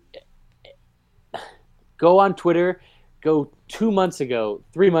 Jordy, go on Twitter. Go 2 months ago,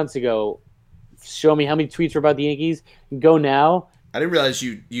 3 months ago. Show me how many tweets were about the Yankees. Go now. I didn't realize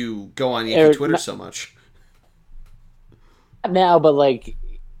you go on Yankee Twitter so much. Not now, but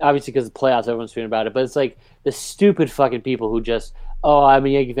obviously because of the playoffs, everyone's tweeting about it. But it's like the stupid fucking people who just, oh, I'm a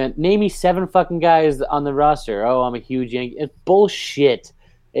Yankee fan. Name me 7 fucking guys on the roster. Oh, I'm a huge Yankee. It's bullshit.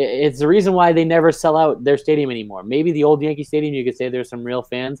 It's the reason why they never sell out their stadium anymore. Maybe the old Yankee Stadium, you could say there's some real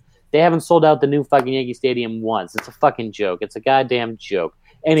fans. They haven't sold out the new fucking Yankee Stadium once. It's a fucking joke. It's a goddamn joke.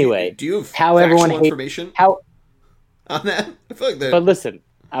 Anyway, do you have how factual information on that? I feel like But listen,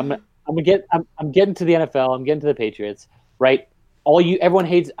 I'm getting to the NFL. I'm getting to the Patriots. Right? Everyone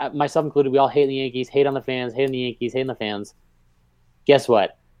hates, myself included. We all hate the Yankees. Hate on the fans. Hate on the Yankees. Hate on the fans. Guess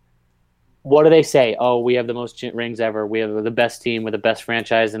what? What do they say? Oh, we have the most rings ever. We have the best team. We're the best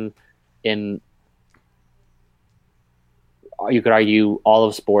franchise in you could argue all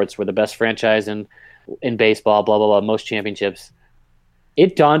of sports. We're the best franchise in baseball. Blah blah blah. Most championships.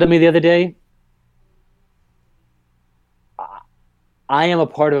 It dawned on me the other day. I am a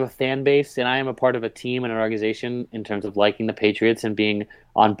part of a fan base, and I am a part of a team and an organization in terms of liking the Patriots and being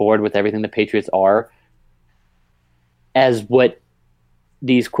on board with everything the Patriots are, as what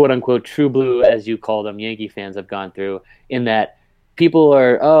these quote-unquote true blue, as you call them, Yankee fans have gone through, in that people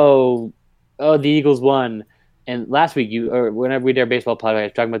are, oh, the Eagles won. And last week, whenever we did our baseball podcast, I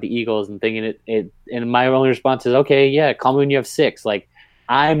was talking about the Eagles and thinking and my only response is, okay, yeah, call me when you have 6. Like,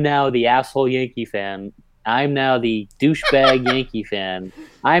 I'm now the asshole Yankee fan. I'm now the douchebag Yankee fan.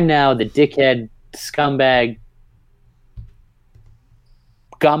 I'm now the dickhead, scumbag,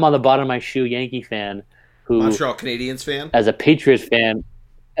 gum on the bottom of my shoe Yankee fan. Who, Montreal Canadiens fan? As a Patriots fan,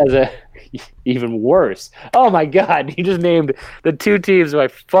 even worse. Oh my God, you just named the 2 teams who I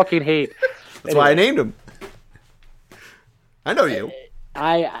fucking hate. That's why I named them. I know you.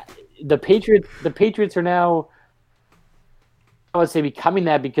 The Patriots are now, I would say, becoming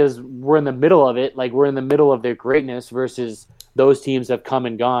that because we're in the middle of it. Like, we're in the middle of their greatness versus those teams have come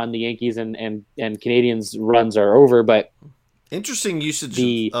and gone. The Yankees and Canadiens runs are over, but interesting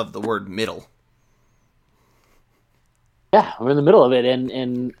usage of the word middle. Yeah, we're in the middle of it,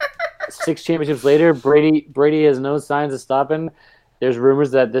 and 6 championships later, Brady has no signs of stopping. There's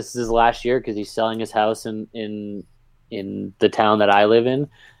rumors that this is his last year because he's selling his house in the town that I live in,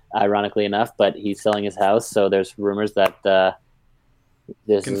 ironically enough. But he's selling his house, so there's rumors that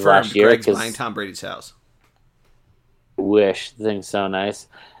this is his last year. Greg's buying Tom Brady's house. Wish, the thing's so nice.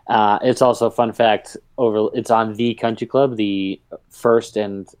 It's also a fun fact. It's on the Country Club, the first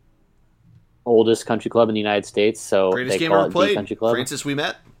and oldest country club in the United States. So greatest they game call ever it played. The Country Club. Francis, we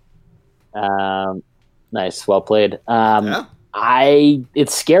met. Nice, well played. Yeah.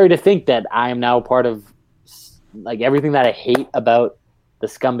 It's scary to think that I am now part of like everything that I hate about the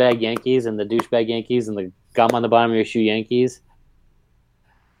scumbag Yankees and the douchebag Yankees and the gum on the bottom of your shoe Yankees,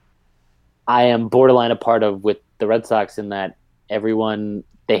 I am borderline a part of with the Red Sox in that everyone,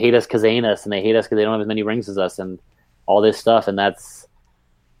 they hate us because they ain't us, and they hate us because they don't have as many rings as us, and all this stuff, and that's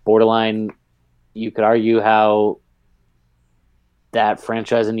borderline. You could argue how that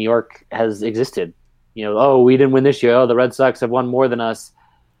franchise in New York has existed. Oh, we didn't win this year. Oh, the Red Sox have won more than us.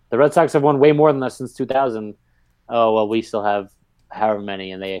 The Red Sox have won way more than us since 2000. Oh, well, we still have however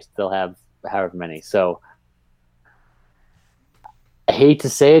many, and they still have however many. So I hate to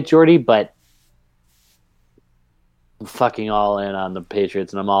say it, Jordy, but I'm fucking all in on the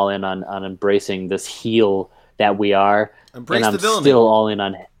Patriots, and I'm all in on embracing this heel that we are. Embrace and I'm the villainy. still all in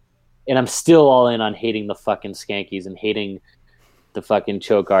on, and I'm still all in on hating the fucking Skankies and hating the fucking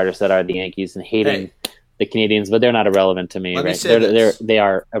choke artists that are the Yankees and hating the Canadians, but they're not irrelevant to me. Right? They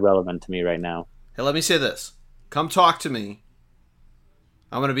are irrelevant to me right now. Hey, let me say this. Come talk to me.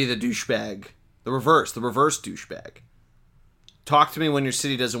 I'm going to be the douchebag. The reverse douchebag. Talk to me when your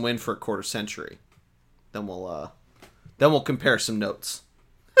city doesn't win for a quarter century. Then we'll compare some notes.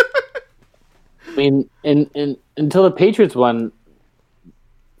 I mean, until the Patriots won,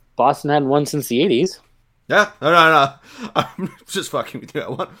 Boston hadn't won since the 80s. Yeah, no. I'm just fucking with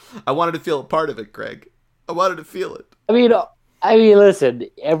you. I wanted to feel a part of it, Greg. I wanted to feel it. I mean, listen.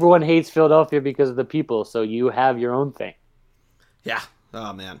 Everyone hates Philadelphia because of the people, so you have your own thing. Yeah.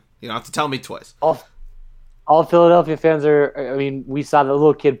 Oh man, you don't have to tell me twice. All Philadelphia fans are. I mean, we saw the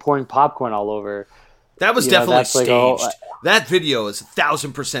little kid pouring popcorn all over. That was definitely staged. That video is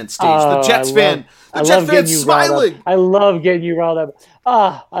 1,000% staged. The Jets fan smiling. I love getting you riled up.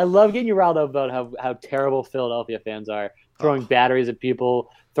 I love getting you riled up about how terrible Philadelphia fans are, throwing batteries at people,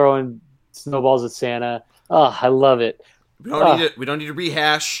 throwing snowballs at Santa. I love it. We don't need to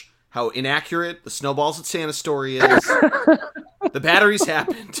rehash how inaccurate the snowballs at Santa story is. The batteries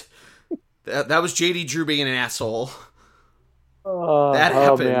happened. That was JD Drew being an asshole. That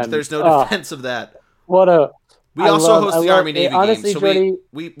happened. Man. There's no defense of that. We also host the Army Navy game, so Jordy,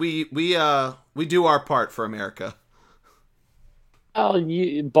 we do our part for America.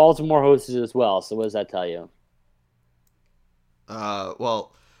 Baltimore hosts it as well. So what does that tell you?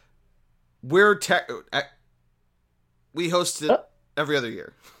 Well, we host it every other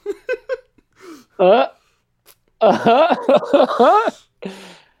year.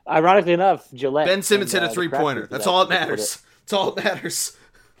 Ironically enough, Gillette. Ben Simmons hit a 3-pointer. That's all that matters. That's all that matters.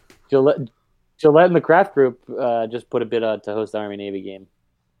 Gillette and the Kraft Group just put a bid out to host the Army Navy game.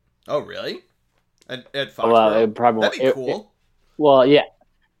 Oh, really? At Foxborough? Well, that'd be cool. Well, yeah.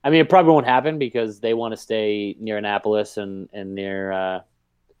 I mean, it probably won't happen because they want to stay near Annapolis and near.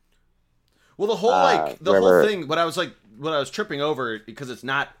 Well, the whole thing. What I was tripping over because it's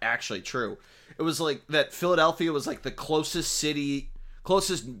not actually true. It was like that Philadelphia was like the closest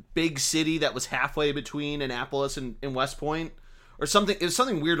big city that was halfway between Annapolis and West Point. Or something. It was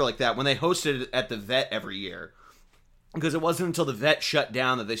something weird like that when they hosted it at the Vet every year, because it wasn't until the Vet shut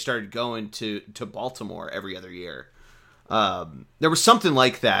down that they started going to Baltimore every other year. There was something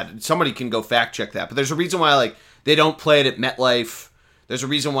like that. Somebody can go fact check that, but there's a reason why they don't play it at MetLife. There's a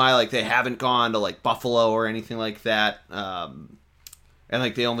reason why they haven't gone to Buffalo or anything like that. And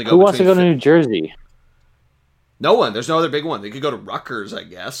they only go. Who wants to go to New Jersey? No one. There's no other big one. They could go to Rutgers, I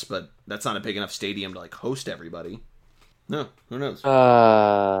guess, but that's not a big enough stadium to host everybody. No, who knows?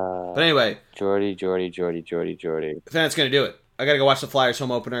 But anyway. Jordy. I think that's going to do it. I got to go watch the Flyers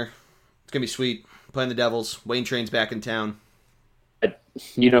home opener. It's going to be sweet. Playing the Devils. Wayne Train's back in town.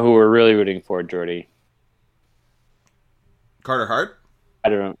 You know who we're really rooting for, Jordy? Carter Hart? I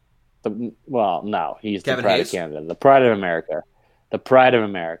don't know. Well, no. He's Kevin the pride Hayes? of Canada. The pride of America. The pride of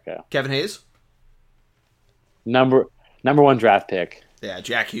America. Kevin Hayes? Number one draft pick. Yeah,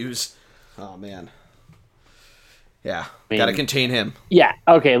 Jack Hughes. Oh, man. Yeah, got to contain him. Yeah.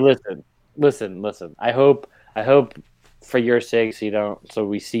 Okay. Listen. I hope for your sake, so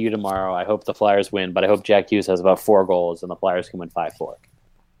we see you tomorrow. I hope the Flyers win, but I hope Jack Hughes has about 4 goals and the Flyers can win 5-4. All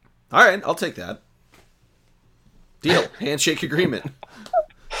right, I'll take that. Deal. Handshake agreement.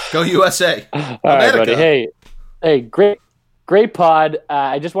 Go USA. All right, buddy. Hey, great pod.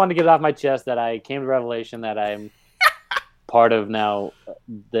 I just wanted to get it off my chest that I came to the revelation that I'm part of now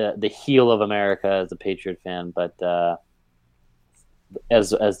the heel of America as a Patriot fan, but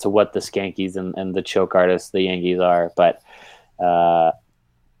as to what the Skankies and the choke artists, the Yankees are, but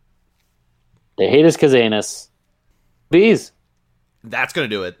they hate us because they ain't us. Bees. That's going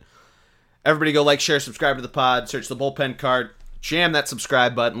to do it. Everybody go share, subscribe to the pod, search the bullpen card, jam that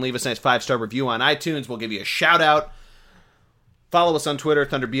subscribe button, leave us a nice 5-star review on iTunes. We'll give you a shout out Follow us on Twitter,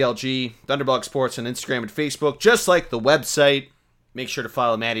 ThunderBLG, Thunderblog Sports on Instagram and Facebook, just like the website. Make sure to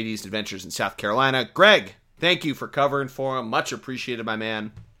follow Matty D's Adventures in South Carolina. Greg, thank you for covering for him. Much appreciated, my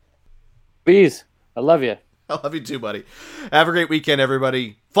man. Bees, I love you. I love you too, buddy. Have a great weekend,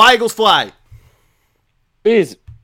 everybody. Fly, Eagles, fly! Bees.